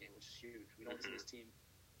playoff game, which is huge. We don't see this team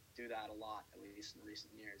do that a lot, at least in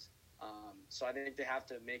recent years. So I think they have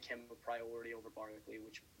to make him a priority over Barkley,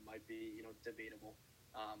 which might be, debatable.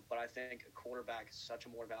 But I think a quarterback is such a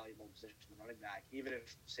more valuable position than running back, even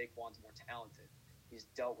if Saquon's more talented. He's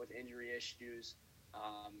dealt with injury issues,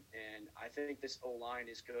 and I think this O-line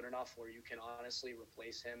is good enough where you can honestly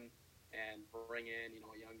replace him and bring in,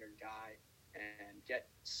 a younger guy and get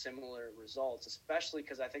similar results, especially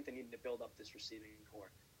because I think they need to build up this receiving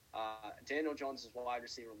core. Daniel Jones' wide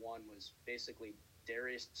receiver one was basically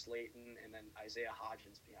Darius Slayton and then Isaiah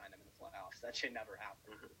Hodgins behind him in the playoffs. That should never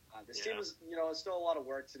happen. This team is, still a lot of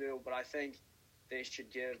work to do, but I think they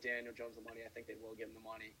should give Daniel Jones the money. I think they will give him the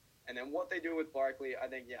money. And then what they do with Barkley, I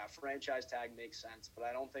think, franchise tag makes sense, but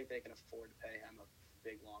I don't think they can afford to pay him a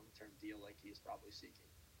big long-term deal like he's probably seeking.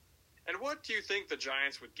 And what do you think the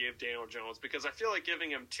Giants would give Daniel Jones? Because I feel like giving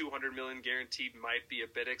him $200 million guaranteed might be a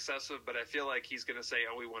bit excessive, but I feel like he's going to say,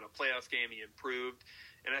 we won a playoff game, he improved.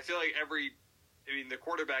 And I feel like the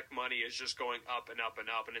quarterback money is just going up and up and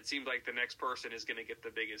up, and it seems like the next person is going to get the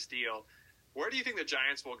biggest deal. Where do you think the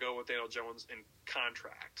Giants will go with Daniel Jones in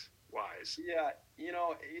contract-wise? Yeah,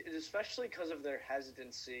 especially because of their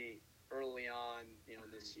hesitancy early on,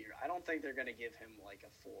 this year. I don't think they're going to give him like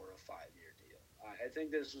a 4 or 5 year deal. I think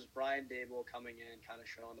this was Brian Daboll coming in, kind of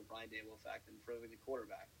showing the Brian Daboll effect and improving the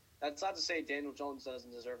quarterback. That's not to say Daniel Jones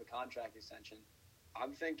doesn't deserve a contract extension.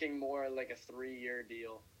 I'm thinking more like a 3-year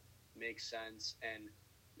deal makes sense. And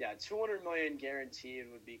 $200 million guaranteed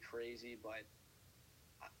would be crazy, but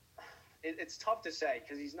it's tough to say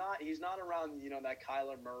because he's not around that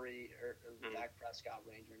Kyler Murray or Dak Prescott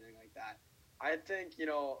range or anything like that. I think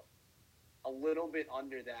a little bit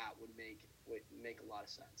under that would make a lot of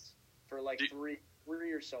sense for like three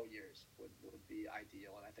or so years would be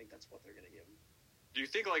ideal, and I think that's what they're going to give him. Do you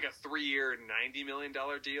think like a 3-year $90 million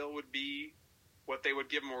deal would be what they would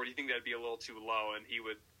give him, or do you think that'd be a little too low and he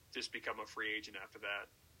would just become a free agent after that?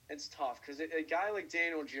 It's tough because a guy like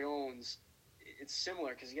Daniel Jones, it's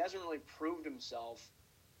similar because he hasn't really proved himself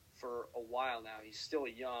for a while now. He's still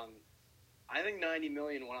young. I think $90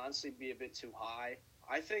 million would honestly be a bit too high.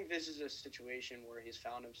 I think this is a situation where he's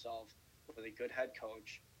found himself with a good head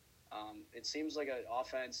coach. It seems like an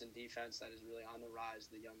offense and defense that is really on the rise,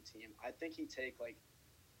 the young team. I think he'd take like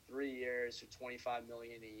 3 years for $25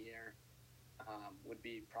 million a year would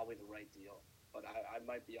be probably the right deal. But I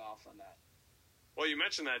might be off on that. Well, you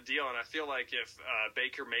mentioned that deal, and I feel like if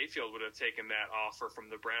Baker Mayfield would have taken that offer from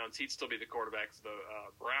the Browns, he'd still be the quarterback for the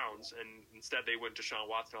Browns, and instead they went to Deshaun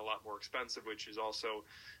Watson a lot more expensive, which is also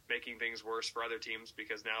making things worse for other teams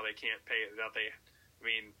because now they can't pay it.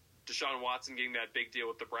 Deshaun Watson getting that big deal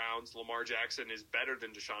with the Browns, Lamar Jackson is better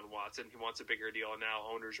than Deshaun Watson. He wants a bigger deal, and now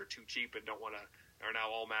owners are too cheap and are now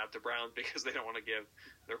all mad at the Browns because they don't want to give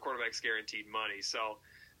their quarterbacks guaranteed money. So,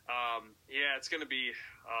 it's going to be,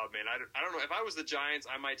 I don't know. If I was the Giants,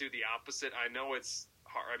 I might do the opposite. I know it's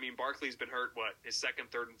hard. Barkley's been hurt, his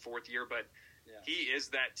second, third, and fourth year, but he is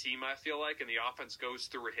that team, I feel like, and the offense goes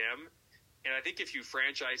through him. And I think if you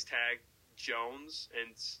franchise tag Jones,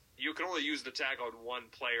 and you can only use the tag on one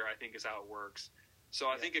player, I think is how it works. So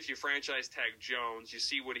I think if you franchise tag Jones, you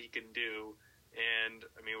see what he can do. And,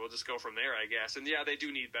 we'll just go from there, I guess. And, they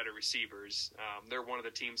do need better receivers. They're one of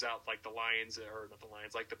the teams out like the Lions, or not the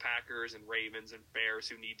Lions, like the Packers and Ravens and Bears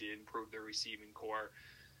who need to improve their receiving core.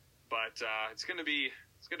 But it's going to be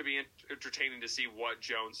entertaining to see what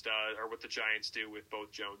Jones does or what the Giants do with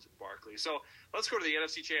both Jones and Barkley. So let's go to the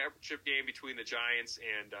NFC Championship game between the Giants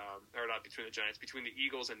and between the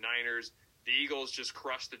Eagles and Niners. The Eagles just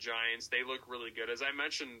crushed the Giants. They look really good. As I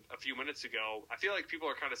mentioned a few minutes ago, I feel like people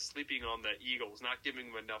are kind of sleeping on the Eagles, not giving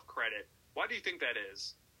them enough credit. Why do you think that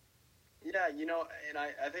is? Yeah, and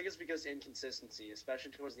I think it's because inconsistency, especially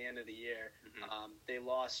towards the end of the year. They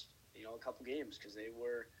lost, a couple games because they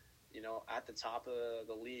were, at the top of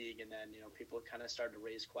the league, and then, people kind of started to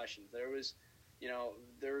raise questions. There was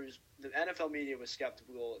the NFL media was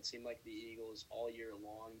skeptical. It seemed like the Eagles all year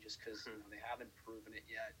long, just because they haven't proven it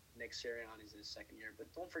yet. Nick Sirianni's in his second year,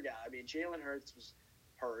 but don't forget, Jalen Hurts was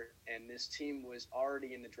hurt, and this team was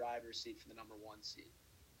already in the driver's seat for the number 1 seed.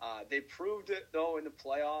 They proved it though in the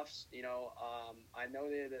playoffs. I know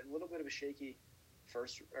they had a little bit of a shaky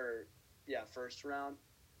first round,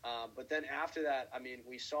 but then after that,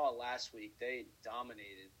 we saw last week they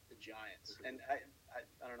dominated the Giants, and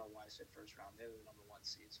I don't know why I said first round. They were the number 1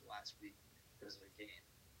 seed, so last week was their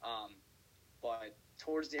game. But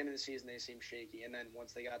towards the end of the season, they seemed shaky. And then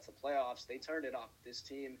once they got to the playoffs, they turned it up. This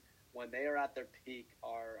team, when they are at their peak,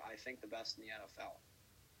 are, I think, the best in the NFL.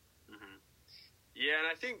 Mm-hmm. Yeah, and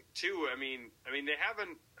I think, too, they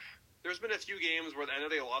haven't – there's been a few games where – I know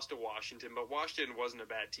they lost to Washington, but Washington wasn't a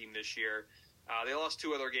bad team this year. They lost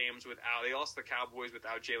 2 other games without – they lost the Cowboys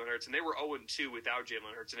without Jalen Hurts, and they were 0-2 without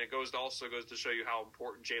Jalen Hurts. And it also goes to show you how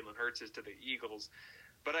important Jalen Hurts is to the Eagles.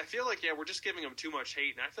 But I feel like, we're just giving them too much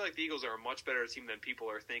hate, and I feel like the Eagles are a much better team than people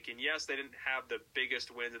are thinking. Yes, they didn't have the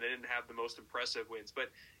biggest wins, and they didn't have the most impressive wins,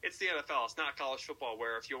 but it's the NFL. It's not college football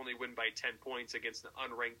where if you only win by 10 points against an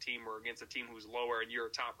unranked team or against a team who's lower and you're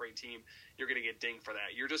a top-ranked team, you're going to get dinged for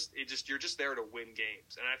that. You're just there to win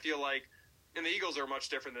games. And I feel like And the Eagles are much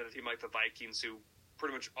different than a team like the Vikings, who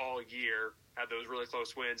pretty much all year had those really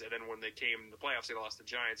close wins, and then when they came in the playoffs, they lost to the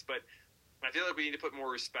Giants. But I feel like we need to put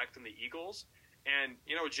more respect in the Eagles. And,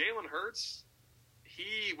 Jalen Hurts,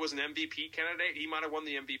 he was an MVP candidate. He might have won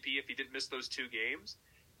the MVP if he didn't miss those 2 games.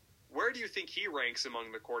 Where do you think he ranks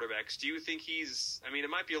among the quarterbacks? Do you think he's – it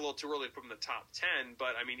might be a little too early to put him in the top 10,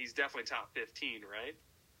 but, he's definitely top 15, right?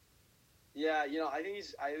 Yeah, I think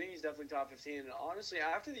he's definitely top 15. And honestly,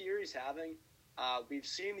 after the year he's having, we've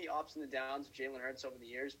seen the ups and the downs of Jalen Hurts over the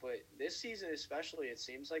years, but this season especially, it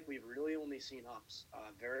seems like we've really only seen ups.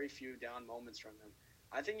 Very few down moments from him.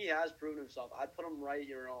 I think he has proven himself. I'd put him right,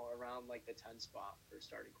 around like the 10 spot for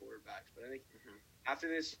starting quarterbacks. But I think after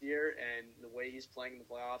this year and the way he's playing in the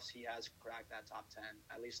playoffs, he has cracked that top 10,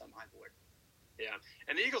 at least on my board. Yeah,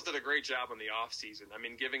 and the Eagles did a great job in the offseason.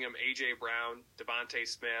 Giving him A.J. Brown, Devontae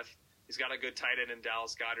Smith. He's got a good tight end in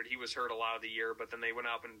Dallas Goedert. He was hurt a lot of the year, but then they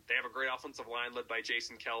went up and they have a great offensive line led by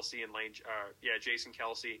Jason Kelsey and Jason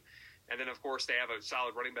Kelsey. And then, of course, they have a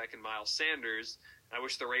solid running back in Miles Sanders. I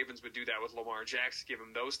wish the Ravens would do that with Lamar Jackson, give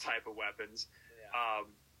him those type of weapons. Yeah.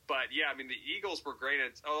 The Eagles were great.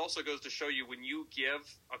 It also goes to show you when you give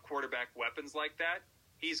a quarterback weapons like that,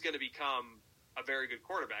 he's going to become a very good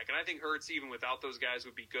quarterback. And I think Hurts, even without those guys,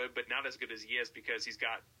 would be good, but not as good as he is because he's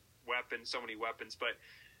got so many weapons. But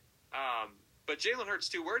Jalen Hurts,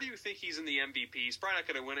 too, where do you think he's in the MVP? He's probably not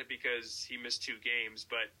going to win it because he missed 2 games,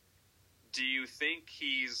 but do you think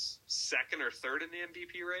he's second or third in the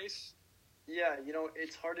MVP race? Yeah,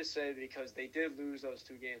 it's hard to say because they did lose those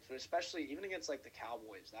 2 games, but especially even against like the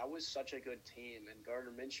Cowboys, that was such a good team, and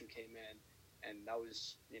Gardner Minshew came in, and that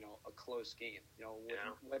was a close game.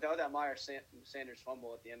 Without that Miles Sanders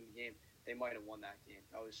fumble at the end of the game, they might have won that game.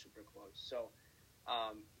 That was super close. So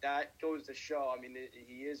that goes to show.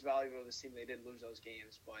 He is valuable to this team. They did lose those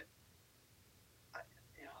games, but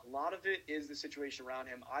a lot of it is the situation around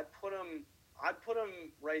him. I'd put him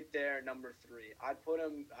right there, number 3. I'd put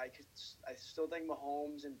him. I still think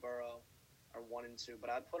Mahomes and Burrow are 1 and 2, but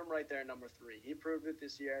I'd put him right there, number 3. He proved it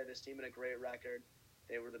this year. This team had a great record.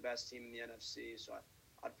 They were the best team in the NFC, so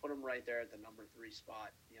I'd put him right there at the number 3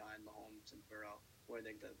 spot behind Mahomes and Burrow, who I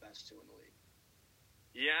think the best 2 in the league.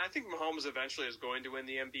 Yeah, I think Mahomes eventually is going to win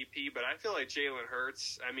the MVP, but I feel like Jalen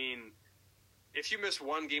Hurts, if you miss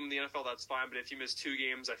 1 game in the NFL, that's fine, but if you miss 2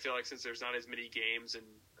 games, I feel like since there's not as many games and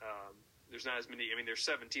there's not as many, there's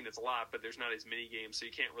 17, it's a lot, but there's not as many games, so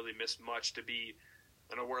you can't really miss much to be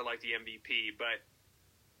an award like the MVP. But,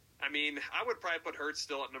 I would probably put Hurts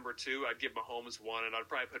still at number 2. I'd give Mahomes 1, and I'd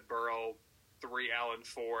probably put Burrow 3, Allen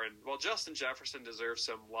 4. And, Justin Jefferson deserves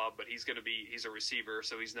some love, but he's a receiver,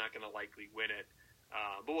 so he's not going to likely win it.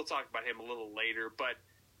 But we'll talk about him a little later. But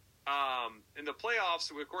in the playoffs,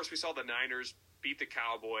 of course, we saw the Niners beat the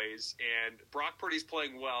Cowboys, and Brock Purdy's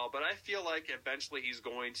playing well, but I feel like eventually he's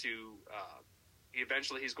going to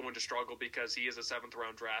struggle because he is a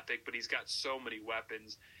 7th-round draft pick, but he's got so many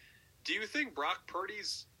weapons. Do you think Brock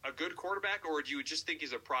Purdy's a good quarterback, or do you just think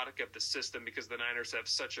he's a product of the system because the Niners have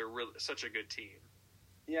such a good team?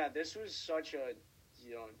 Yeah, this was such a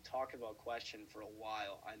talked about question for a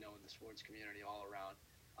while, I know, in the sports community all around.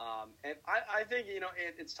 And I think,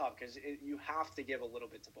 it's tough because you have to give a little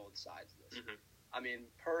bit to both sides of this. Mm-hmm.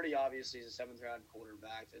 Purdy obviously is a 7th-round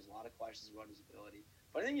quarterback. There's a lot of questions about his ability.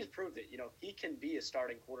 But I think he's proved it. He can be a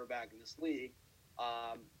starting quarterback in this league.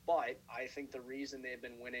 But I think the reason they've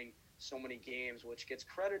been winning so many games, which gets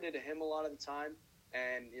credited to him a lot of the time,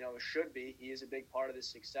 and, should be, he is a big part of this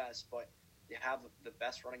success, but you have the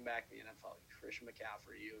best running back in the NFL, Christian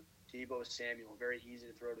McCaffrey, you Deebo Samuel, very easy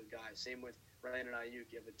to throw to the guy. Same with Brandon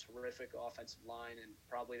Ayuk. You have a terrific offensive line and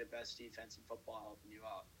probably the best defense in football helping you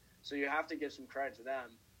out. So you have to give some credit to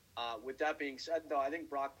them. With that being said, though, I think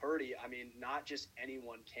Brock Purdy, not just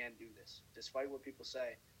anyone can do this. Despite what people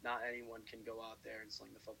say, not anyone can go out there and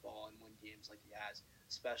sling the football and win games like he has,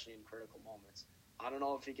 especially in critical moments. I don't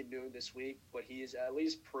know if he can do it this week, but he has at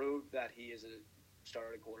least proved that he is a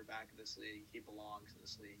starting quarterback of this league. He belongs in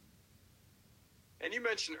this league. And you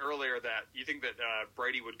mentioned earlier that you think that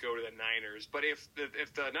Brady would go to the Niners, but if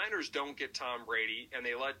the Niners don't get Tom Brady and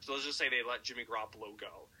let's just say they let Jimmy Garoppolo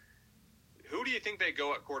go, who do you think they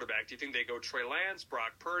go at quarterback? Do you think they go Trey Lance,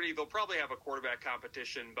 Brock Purdy? They'll probably have a quarterback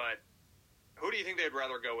competition, but who do you think they'd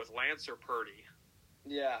rather go with, Lance or Purdy?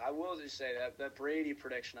 Yeah, I will just say that Brady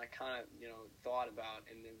prediction I kind of thought about,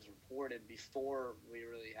 and it was reported before we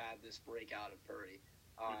really had this breakout of Purdy.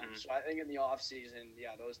 So I think in the offseason,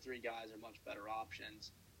 those 3 guys are much better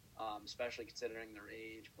options, especially considering their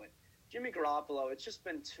age. But Jimmy Garoppolo, it's just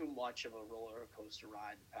been too much of a roller coaster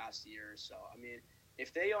ride the past year or so.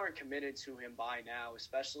 If they aren't committed to him by now,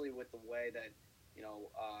 especially with the way that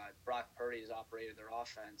Brock Purdy has operated their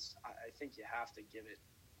offense, I think you have to give it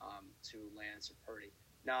to Lance and Purdy.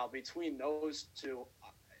 Now, between those two,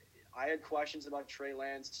 I had questions about Trey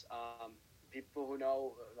Lance. People who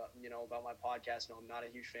know about my podcast know I'm not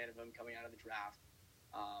a huge fan of him coming out of the draft.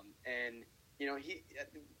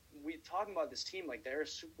 We talking about this team like they're a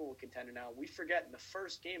Super Bowl contender now. We forget in the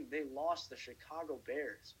first game they lost the Chicago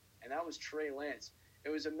Bears, and that was Trey Lance. It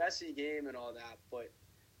was a messy game and all that, but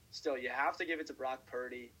still, you have to give it to Brock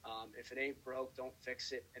Purdy. If it ain't broke, don't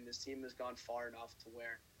fix it. And this team has gone far enough to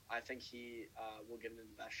where I think he will give them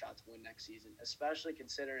the best shot to win next season, especially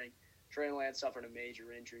considering Trey Lance suffered a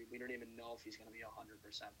major injury. We don't even know if he's going to be 100%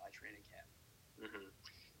 by training camp. Mm-hmm.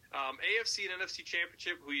 AFC and NFC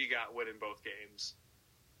Championship, who you got winning both games?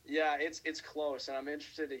 Yeah, it's close, and I'm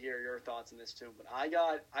interested to hear your thoughts on this too. But I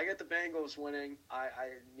got the Bengals winning. I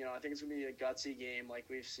think it's gonna be a gutsy game like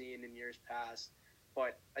we've seen in years past.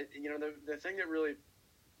 But the thing that really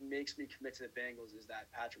makes me commit to the Bengals is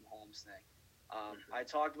that Patrick Mahomes thing. I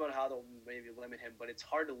talked about how they'll maybe limit him, but it's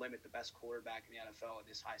hard to limit the best quarterback in the NFL at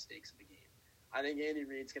this high stakes of a game. I think Andy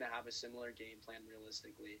Reid's gonna have a similar game plan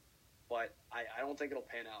realistically, but I don't think it'll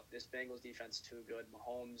pan out. This Bengals defense is too good.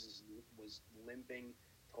 Mahomes was limping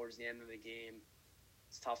towards the end of the game.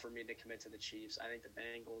 It's tough for me to commit to the Chiefs. I think the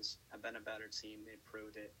Bengals have been a better team. They've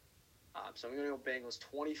proved it. So I'm going to go Bengals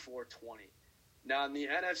 24-20. Now, on the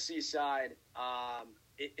NFC side,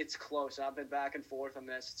 it's close. I've been back and forth on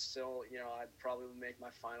this. It's still, I'd probably make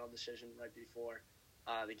my final decision right before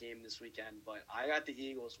the game this weekend. But I got the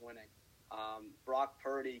Eagles winning. Brock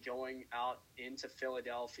Purdy going out into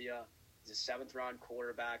Philadelphia. He's a seventh-round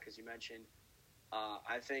quarterback, as you mentioned.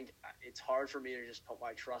 I think it's hard for me to just put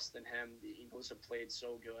my trust in him. The Eagles have played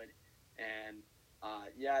so good. And,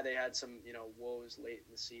 they had some, woes late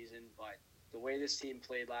in the season. But the way this team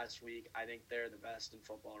played last week, I think they're the best in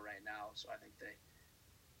football right now. So I think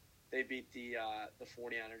they beat the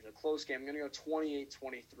 49ers. A close game. I'm going to go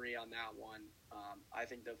 28-23 on that one. I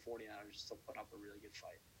think the 49ers still put up a really good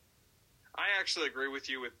fight. I actually agree with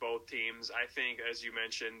you with both teams. I think, as you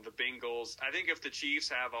mentioned, the Bengals, I think if the Chiefs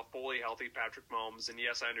have a fully healthy Patrick Mahomes, and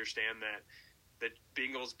yes, I understand that the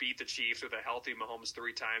Bengals beat the Chiefs with a healthy Mahomes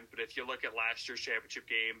 3 times, but if you look at last year's championship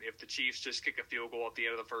game, if the Chiefs just kick a field goal at the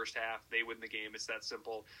end of the first half, they win the game. It's that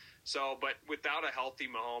simple. So, but without a healthy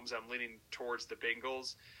Mahomes, I'm leaning towards the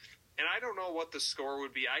Bengals. And I don't know what the score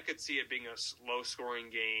would be. I could see it being a low-scoring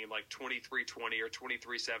game, like 23-20 or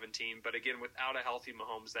 23-17. But again, without a healthy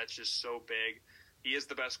Mahomes, that's just so big. He is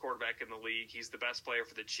the best quarterback in the league. He's the best player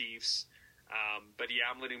for the Chiefs. But yeah,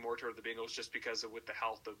 I'm leaning more toward the Bengals just because with the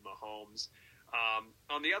health of Mahomes.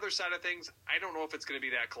 On the other side of things, I don't know if it's going to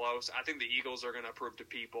be that close. I think the Eagles are going to prove to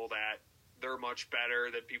people that they're much better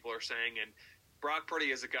than people are saying. And Brock Purdy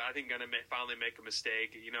is a guy I think going to finally make a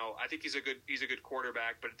mistake. I think he's a good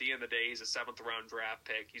quarterback, but at the end of the day, he's a 7th-round draft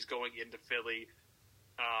pick. He's going into Philly.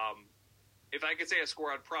 If I could say a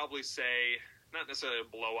score, I'd probably say not necessarily a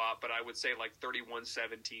blowout, but I would say like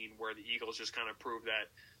 31-17, where the Eagles just kind of prove that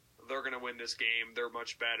they're going to win this game. They're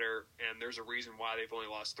much better, and there's a reason why they've only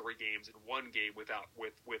lost 3 games in 1 game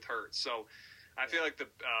with Hurts. So I feel like the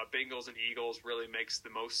Bengals and Eagles really makes the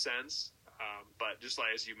most sense. But just like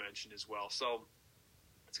as you mentioned as well. So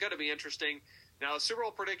it's going to be interesting. Now, the Super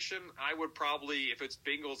Bowl prediction, I would probably, if it's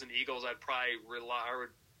Bengals and Eagles, I would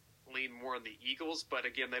lean more on the Eagles. But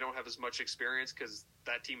again, they don't have as much experience because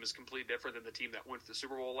that team is completely different than the team that went to the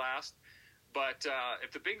Super Bowl last. But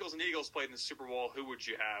if the Bengals and Eagles played in the Super Bowl, who would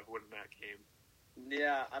you have winning that game?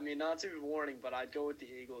 Yeah, I mean, not to be warning, but I'd go with the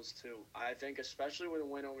Eagles, too. I think especially with a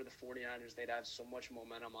win over the 49ers, they'd have so much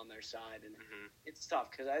momentum on their side. And It's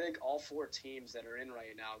tough because I think all 4 teams that are in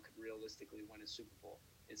right now could realistically win a Super Bowl.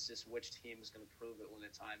 It's just which team is going to prove it when the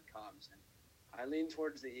time comes. And I lean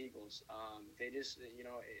towards the Eagles. They just,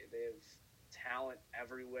 they have talent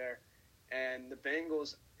everywhere. And the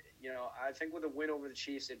Bengals, I think with a win over the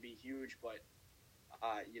Chiefs, it'd be huge, but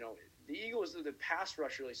the Eagles, the pass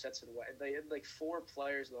rush really sets it away. They had like 4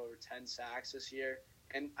 players with over 10 sacks this year.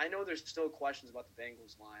 And I know there's still questions about the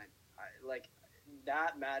Bengals line.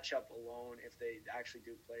 That matchup alone, if they actually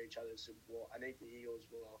do play each other in the Super Bowl, I think the Eagles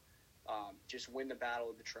will just win the battle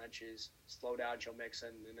of the trenches, slow down Joe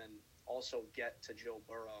Mixon, and then also get to Joe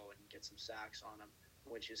Burrow and get some sacks on him,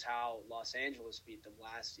 which is how Los Angeles beat them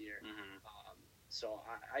last year. So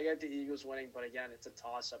I get the Eagles winning, but again, it's a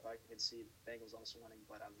toss-up. I can see Bengals also winning,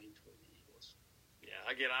 but I'm leaning toward the Eagles. Yeah,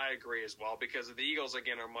 again, I agree as well because the Eagles,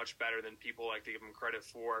 again, are much better than people like to give them credit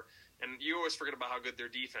for. And you always forget about how good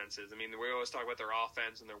their defense is. I mean, we always talk about their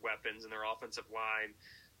offense and their weapons and their offensive line.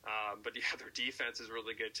 But, yeah, their defense is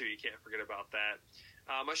really good, too. You can't forget about that.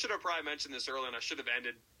 I should have probably mentioned this earlier, and I should have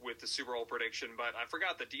ended with the Super Bowl prediction, but I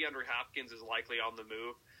forgot that DeAndre Hopkins is likely on the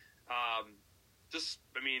move.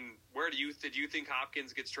 Where do you think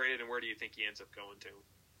Hopkins gets traded, and where do you think he ends up going to?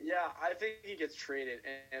 Yeah, I think he gets traded,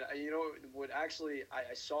 and I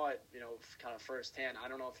saw it, kind of firsthand. I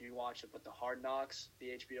don't know if you watched it, but the Hard Knocks,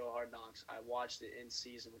 the HBO Hard Knocks, I watched it in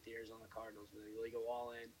season with the Arizona Cardinals, where they really go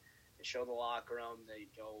all in. They show the locker room, they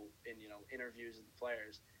go in, interviews with the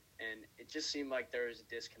players, and it just seemed like there was a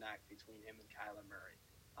disconnect between him and Kyler Murray.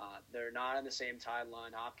 They're not on the same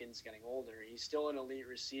timeline. Hopkins is getting older. He's still an elite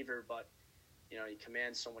receiver, but he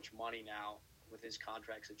commands so much money now with his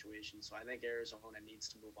contract situation. So I think Arizona needs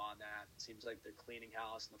to move on that. It seems like they're cleaning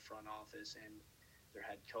house in the front office and their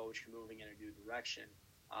head coach moving in a new direction.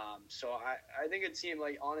 So I think a team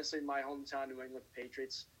like, honestly, my hometown, New England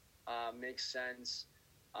Patriots, makes sense.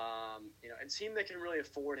 A team that can really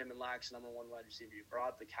afford him and lacks number one wide receiver. You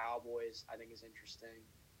brought up the Cowboys, I think is interesting.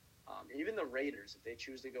 Even the Raiders, if they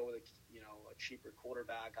choose to go with a cheaper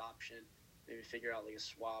quarterback option, maybe figure out like a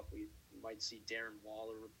swap. We might see Darren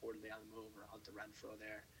Waller reportedly on the move, or Hunter Renfrow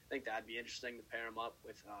there. I think that'd be interesting to pair him up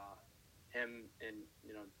with him and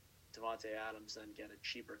Davante Adams, then get a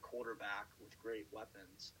cheaper quarterback with great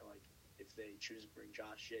weapons. Like if they choose to bring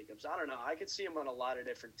Josh Jacobs, I don't know. I could see him on a lot of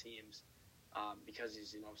different teams because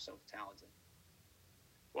he's so talented.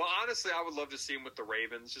 Well, honestly, I would love to see him with the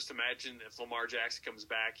Ravens. Just imagine if Lamar Jackson comes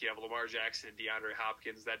back, you have Lamar Jackson and DeAndre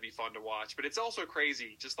Hopkins. That'd be fun to watch. But it's also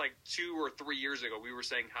crazy. Just like 2 or 3 years ago, we were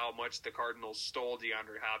saying how much the Cardinals stole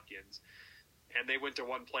DeAndre Hopkins, and they went to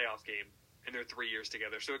one playoff game in their 3 years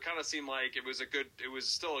together. So it kind of seemed like it was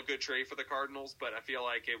still a good trade for the Cardinals, but I feel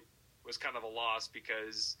like it was kind of a loss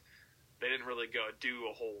because they didn't really do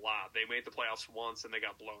a whole lot. They made the playoffs once and they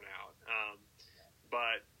got blown out.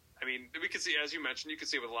 But I mean, we could see, as you mentioned, you could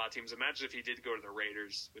see it with a lot of teams. Imagine if he did go to the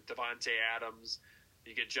Raiders with Davante Adams,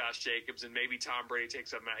 you get Josh Jacobs, and maybe Tom Brady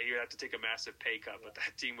you'd have to take a massive pay cut, but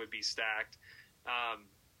that team would be stacked. I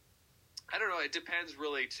don't know. It depends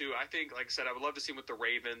really, too. I think, like I said, I would love to see him with the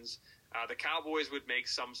Ravens. The Cowboys would make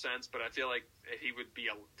some sense, but I feel like he would be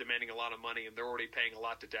demanding a lot of money, and they're already paying a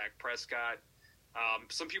lot to Dak Prescott.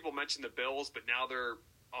 Some people mentioned the Bills, but now they're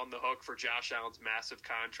on the hook for Josh Allen's massive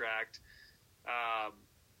contract.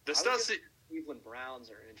 The Cleveland Browns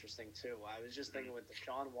are interesting too. I was just thinking with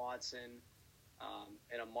Deshaun Watson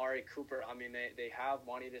and Amari Cooper. I mean, they have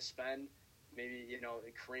money to spend. Maybe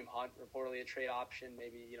Kareem Hunt reportedly a trade option.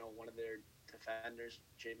 Maybe one of their defenders,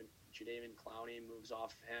 Jadeveon Clowney, moves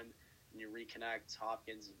off of him, and you reconnect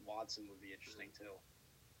Hopkins and Watson would be interesting too.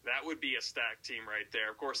 That would be a stacked team right there.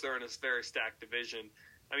 Of course, they're in a very stacked division.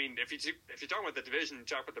 I mean, if you're talking about the division, you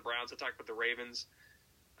talk about the Browns, I talk about the Ravens.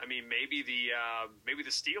 I mean, maybe the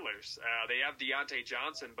Steelers. They have Deontay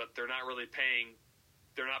Johnson, but they're not really paying.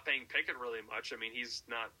 They're not paying Pickett really much. I mean, he's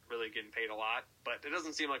not really getting paid a lot. But it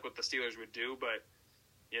doesn't seem like what the Steelers would do. But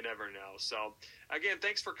you never know. So again,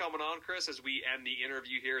 thanks for coming on, Chris. As we end the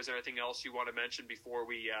interview here, is there anything else you want to mention before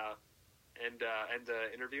we end the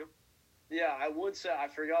interview? Yeah, I would say I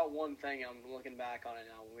forgot one thing. I'm looking back on it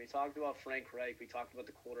now. When we talked about Frank Reich, we talked about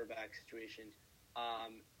the quarterback situation.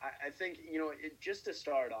 I think, just to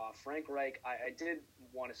start off, Frank Reich, I did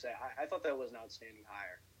want to say, I thought that was an outstanding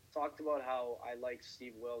hire. Talked about how I liked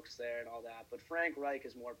Steve Wilkes there and all that, but Frank Reich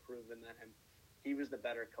is more proven than him. He was the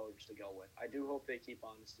better coach to go with. I do hope they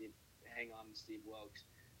hang on to Steve Wilkes.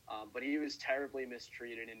 But he was terribly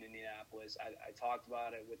mistreated in Indianapolis. I talked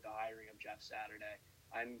about it with the hiring of Jeff Saturday.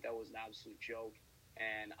 I think that was an absolute joke.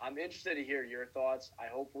 And I'm interested to hear your thoughts.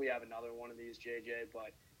 I hope we have another one of these, JJ,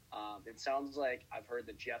 but it sounds like I've heard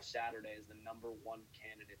that Jeff Saturday is the number one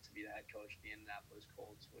candidate to be the head coach of the Indianapolis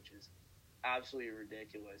Colts, which is absolutely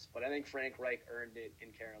ridiculous. But I think Frank Reich earned it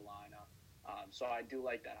in Carolina. So I do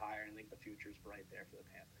like that hire, and I think the future's bright there for the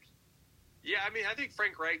Panthers. Yeah, I mean, I think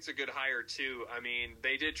Frank Reich's a good hire too. I mean,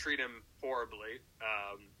 they did treat him horribly,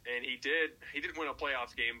 and he didn't win a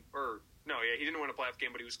playoff game, he didn't win a playoff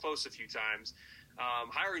game, but he was close a few times.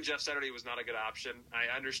 Hiring Jeff Saturday was not a good option.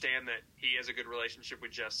 I understand that he has a good relationship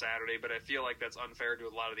with Jeff Saturday, but I feel like that's unfair to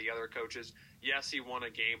a lot of the other coaches. Yes, he won a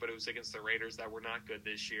game, but it was against the Raiders that were not good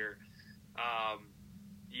this year.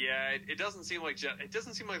 It doesn't seem like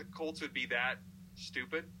the Colts would be that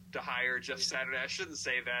stupid to hire Jeff Saturday. I shouldn't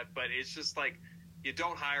say that, but it's just like you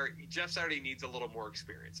don't hire Jeff Saturday. Needs a little more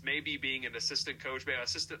experience. Maybe being an assistant coach,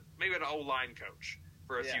 maybe an O-line coach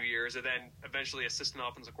for a few years, and then eventually assistant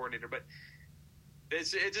offensive coordinator. But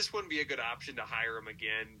it just wouldn't be a good option to hire him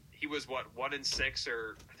again. He was 1-6,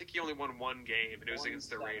 or I think he only won one game, and it was against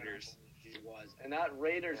the Raiders. He was, and that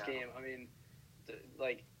Raiders game. I mean,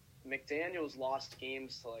 McDaniels lost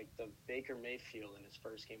games to like the Baker Mayfield in his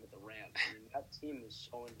first game with the Rams. I mean, that team was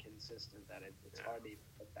so inconsistent that it's hard to even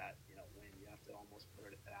put that win. You have to almost put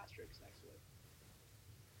it an asterisk next to it.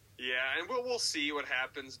 Yeah, and we'll see what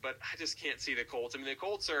happens, but I just can't see the Colts. I mean, the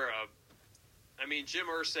Colts are. Jim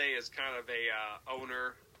Irsay is kind of a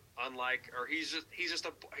owner,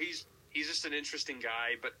 he's just an interesting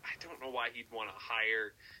guy, but I don't know why he'd want to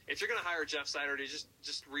hire. If you're going to hire Jeff Saturday,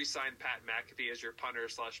 just re-sign Pat McAfee as your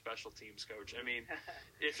punter/special teams coach. I mean,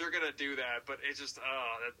 if you're going to do that, but it's just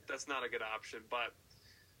that's not a good option. But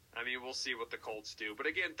I mean, we'll see what the Colts do. But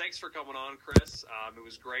again, thanks for coming on, Chris. It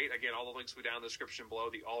was great. Again, all the links will be down in the description below.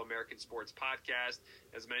 The All American Sports Podcast.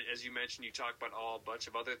 As you mentioned, you talk about a bunch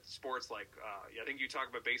of other sports, like I think you talk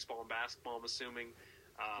about baseball and basketball, I'm assuming.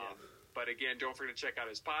 But again, don't forget to check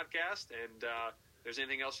out his podcast. And if there's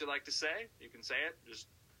anything else you'd like to say, you can say it.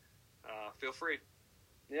 Just feel free.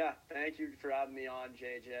 Yeah, thank you for having me on,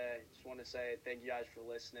 JJ. Just want to say thank you guys for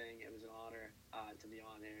listening. It was an honor to be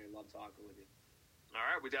on here. Love talking with you. All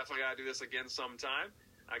right, we definitely got to do this again sometime.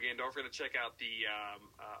 Again, don't forget to check out the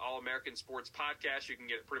All American Sports Podcast. You can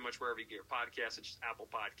get it pretty much wherever you get your podcasts. It's just Apple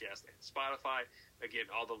Podcast and Spotify. Again,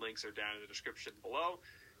 all the links are down in the description below.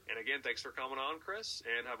 And again, thanks for coming on, Chris,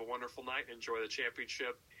 and have a wonderful night. Enjoy the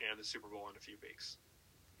championship and the Super Bowl in a few weeks.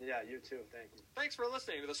 Yeah, you too. Thank you. Thanks for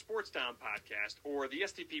listening to the Sports Down Podcast, or the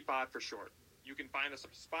SDP Pod for short. You can find us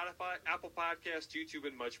on Spotify, Apple Podcasts, YouTube,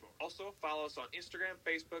 and much more. Also, follow us on Instagram,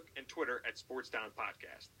 Facebook, and Twitter at Sports Down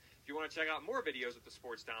Podcast. If you want to check out more videos of the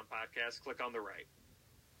Sports Down Podcast, click on the right.